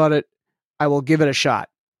posted about it. I will give it a shot.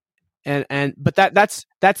 But that's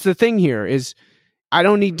the thing here is I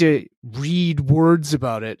don't need to read words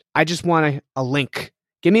about it. I just want a link.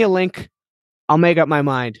 Give me a link. I'll make up my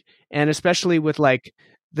mind. And especially with like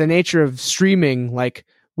the nature of streaming, like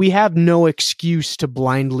we have no excuse to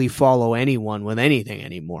blindly follow anyone with anything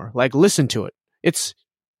anymore. Like, listen to it. It's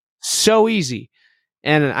so easy.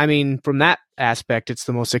 And I mean, from that aspect, it's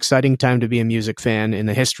the most exciting time to be a music fan in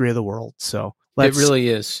the history of the world. So it really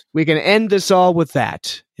is. We can end this all with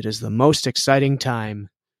that. It is the most exciting time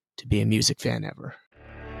to be a music fan ever.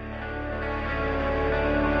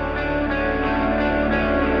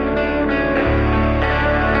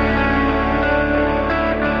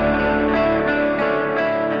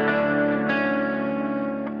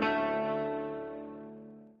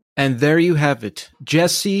 And there you have it.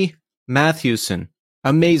 Jesse Matthewson.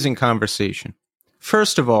 Amazing conversation.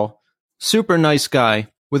 First of all, super nice guy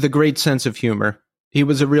with a great sense of humor. He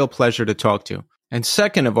was a real pleasure to talk to. And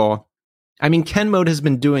second of all, I mean, Ken Mode has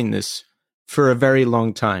been doing this for a very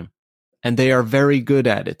long time, and they are very good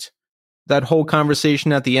at it. That whole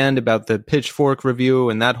conversation at the end about the Pitchfork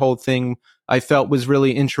review and that whole thing I felt was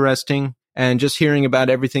really interesting. And just hearing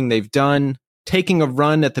about everything they've done, taking a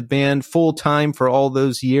run at the band full time for all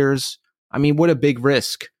those years. I mean, what a big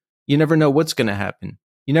risk. You never know what's going to happen.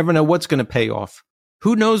 You never know what's going to pay off.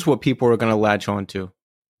 Who knows what people are going to latch onto?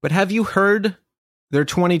 But have you heard their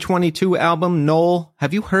 2022 album, Null?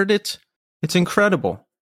 Have you heard it? It's incredible.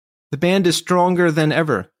 The band is stronger than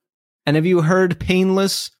ever. And have you heard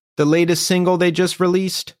Painless, the latest single they just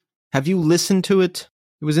released? Have you listened to it?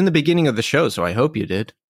 It was in the beginning of the show, so I hope you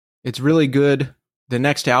did. It's really good. The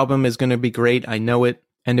next album is going to be great. I know it.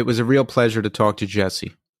 And it was a real pleasure to talk to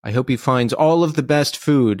Jesse. I hope he finds all of the best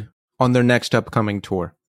food on their next upcoming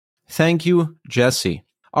tour. Thank you, Jesse.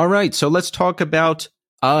 All right, so let's talk about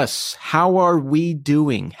us. How are we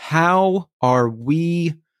doing? How are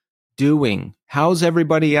we doing? How's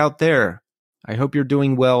everybody out there? I hope you're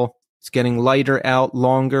doing well. It's getting lighter out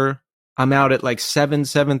longer. I'm out at like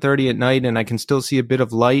 7:30 at night, and I can still see a bit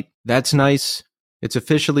of light. That's nice. It's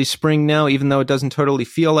officially spring now, even though it doesn't totally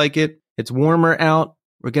feel like it. It's warmer out.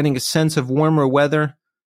 We're getting a sense of warmer weather.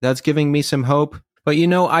 That's giving me some hope. But you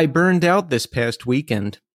know, I burned out this past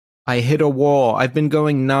weekend. I hit a wall. I've been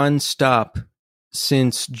going nonstop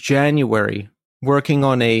since January, working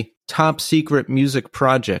on a top secret music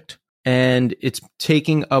project. And it's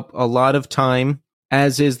taking up a lot of time,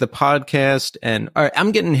 as is the podcast. And all right,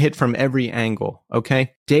 I'm getting hit from every angle,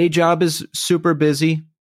 okay? Day job is super busy.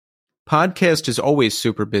 Podcast is always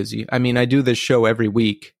super busy. I mean, I do this show every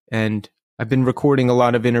week, and I've been recording a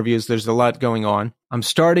lot of interviews. There's a lot going on. I'm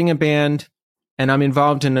starting a band, and I'm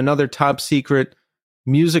involved in another top secret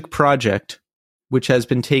music project, which has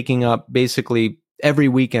been taking up basically every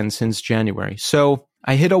weekend since January. So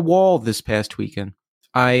I hit a wall this past weekend.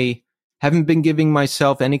 I haven't been giving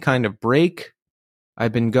myself any kind of break.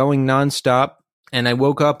 I've been going nonstop, and I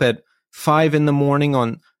woke up at 5 a.m.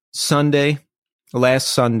 on Sunday, last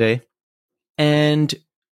Sunday, and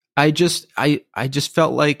I just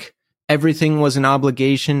felt like everything was an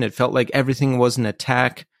obligation. It felt like everything was an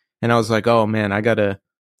attack. And I was like, oh man, I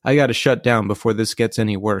gotta shut down before this gets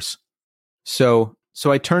any worse. So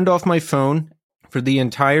I turned off my phone for the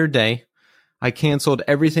entire day. I canceled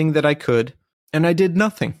everything that I could, and I did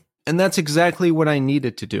nothing. And that's exactly what I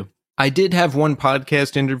needed to do. I did have one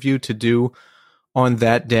podcast interview to do on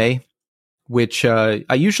that day, which I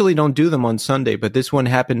usually don't do them on Sunday, but this one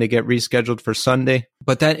happened to get rescheduled for Sunday.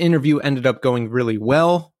 But that interview ended up going really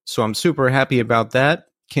well, so I'm super happy about that.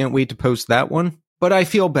 Can't wait to post that one. But I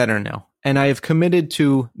feel better now, and I have committed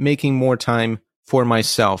to making more time for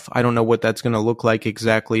myself. I don't know what that's going to look like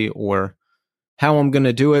exactly or how I'm going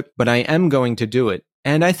to do it, but I am going to do it.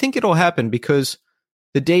 And I think it'll happen because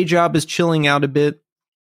the day job is chilling out a bit.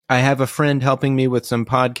 I have a friend helping me with some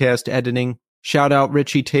podcast editing. Shout out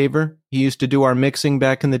Richie Taver. He used to do our mixing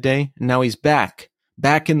back in the day, and now he's back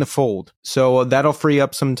in the fold. So that'll free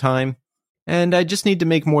up some time. And I just need to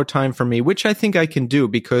make more time for me, which I think I can do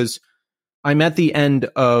because I'm at the end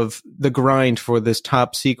of the grind for this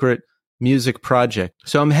top secret music project.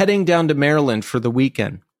 So I'm heading down to Maryland for the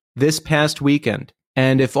weekend, this past weekend.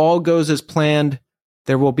 And if all goes as planned,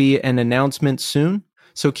 there will be an announcement soon.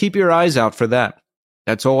 So keep your eyes out for that.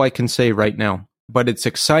 That's all I can say right now. But it's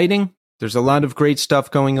exciting. There's a lot of great stuff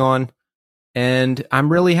going on. And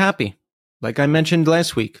I'm really happy. Like I mentioned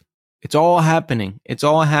last week, it's all happening. It's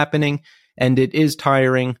all happening. And it is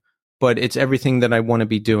tiring, but it's everything that I want to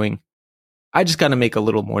be doing. I just got to make a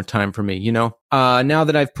little more time for me, you know? Now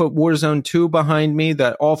that I've put Warzone 2 behind me,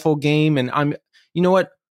 that awful game, and you know what?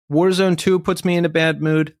 Warzone 2 puts me in a bad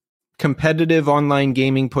mood. Competitive online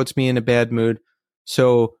gaming puts me in a bad mood.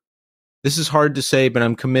 So this is hard to say, but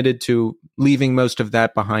I'm committed to leaving most of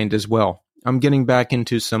that behind as well. I'm getting back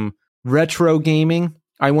into some retro gaming.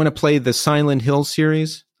 I want to play the Silent Hill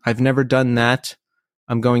series. I've never done that.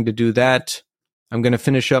 I'm going to do that. I'm going to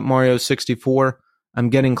finish up Mario 64. I'm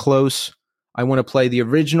getting close. I want to play the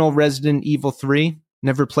original Resident Evil 3.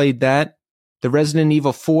 Never played that. The Resident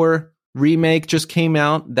Evil 4 remake just came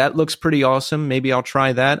out. That looks pretty awesome. Maybe I'll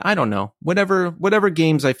try that. I don't know. Whatever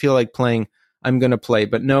games I feel like playing, I'm going to play,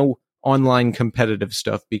 but no online competitive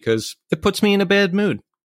stuff because it puts me in a bad mood.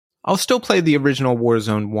 I'll still play the original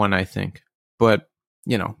Warzone 1, I think. But,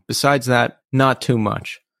 you know, besides that, not too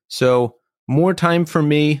much. So, more time for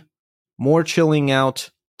me, more chilling out,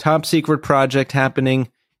 top secret project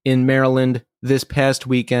happening in Maryland this past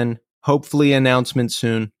weekend. Hopefully announcement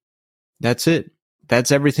soon. That's it.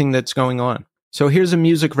 That's everything that's going on. So here's a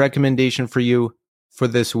music recommendation for you for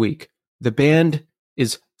this week. The band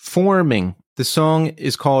is Forming. The song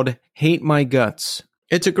is called Hate My Guts.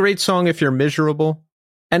 It's a great song if you're miserable,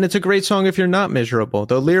 and it's a great song if you're not miserable.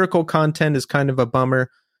 The lyrical content is kind of a bummer,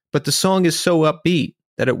 but the song is so upbeat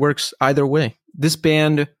that it works either way. This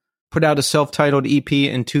band put out a self-titled EP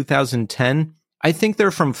in 2010. I think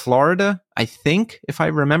they're from Florida, if I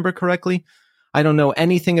remember correctly. I don't know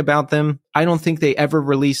anything about them. I don't think they ever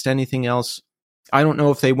released anything else. I don't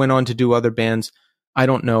know if they went on to do other bands. I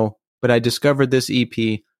don't know. But I discovered this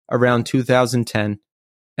EP around 2010,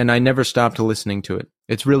 and I never stopped listening to it.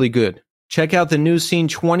 It's really good. Check out the New Scene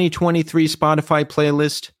 2023 Spotify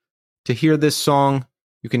playlist to hear this song.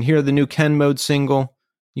 You can hear the new Ken Mode single.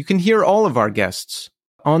 You can hear all of our guests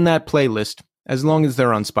on that playlist as long as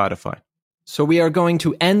they're on Spotify. So we are going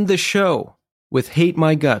to end the show with Hate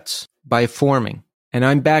My Guts by Forming. And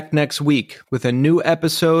I'm back next week with a new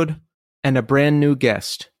episode and a brand new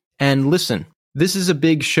guest. And listen, this is a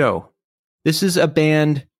big show. This is a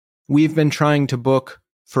band we've been trying to book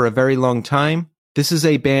for a very long time. This is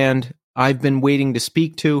a band I've been waiting to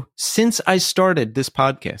speak to since I started this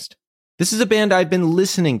podcast. This is a band I've been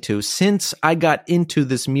listening to since I got into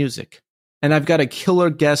this music. And I've got a killer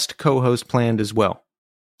guest co-host planned as well.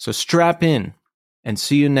 So strap in and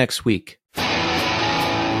see you next week.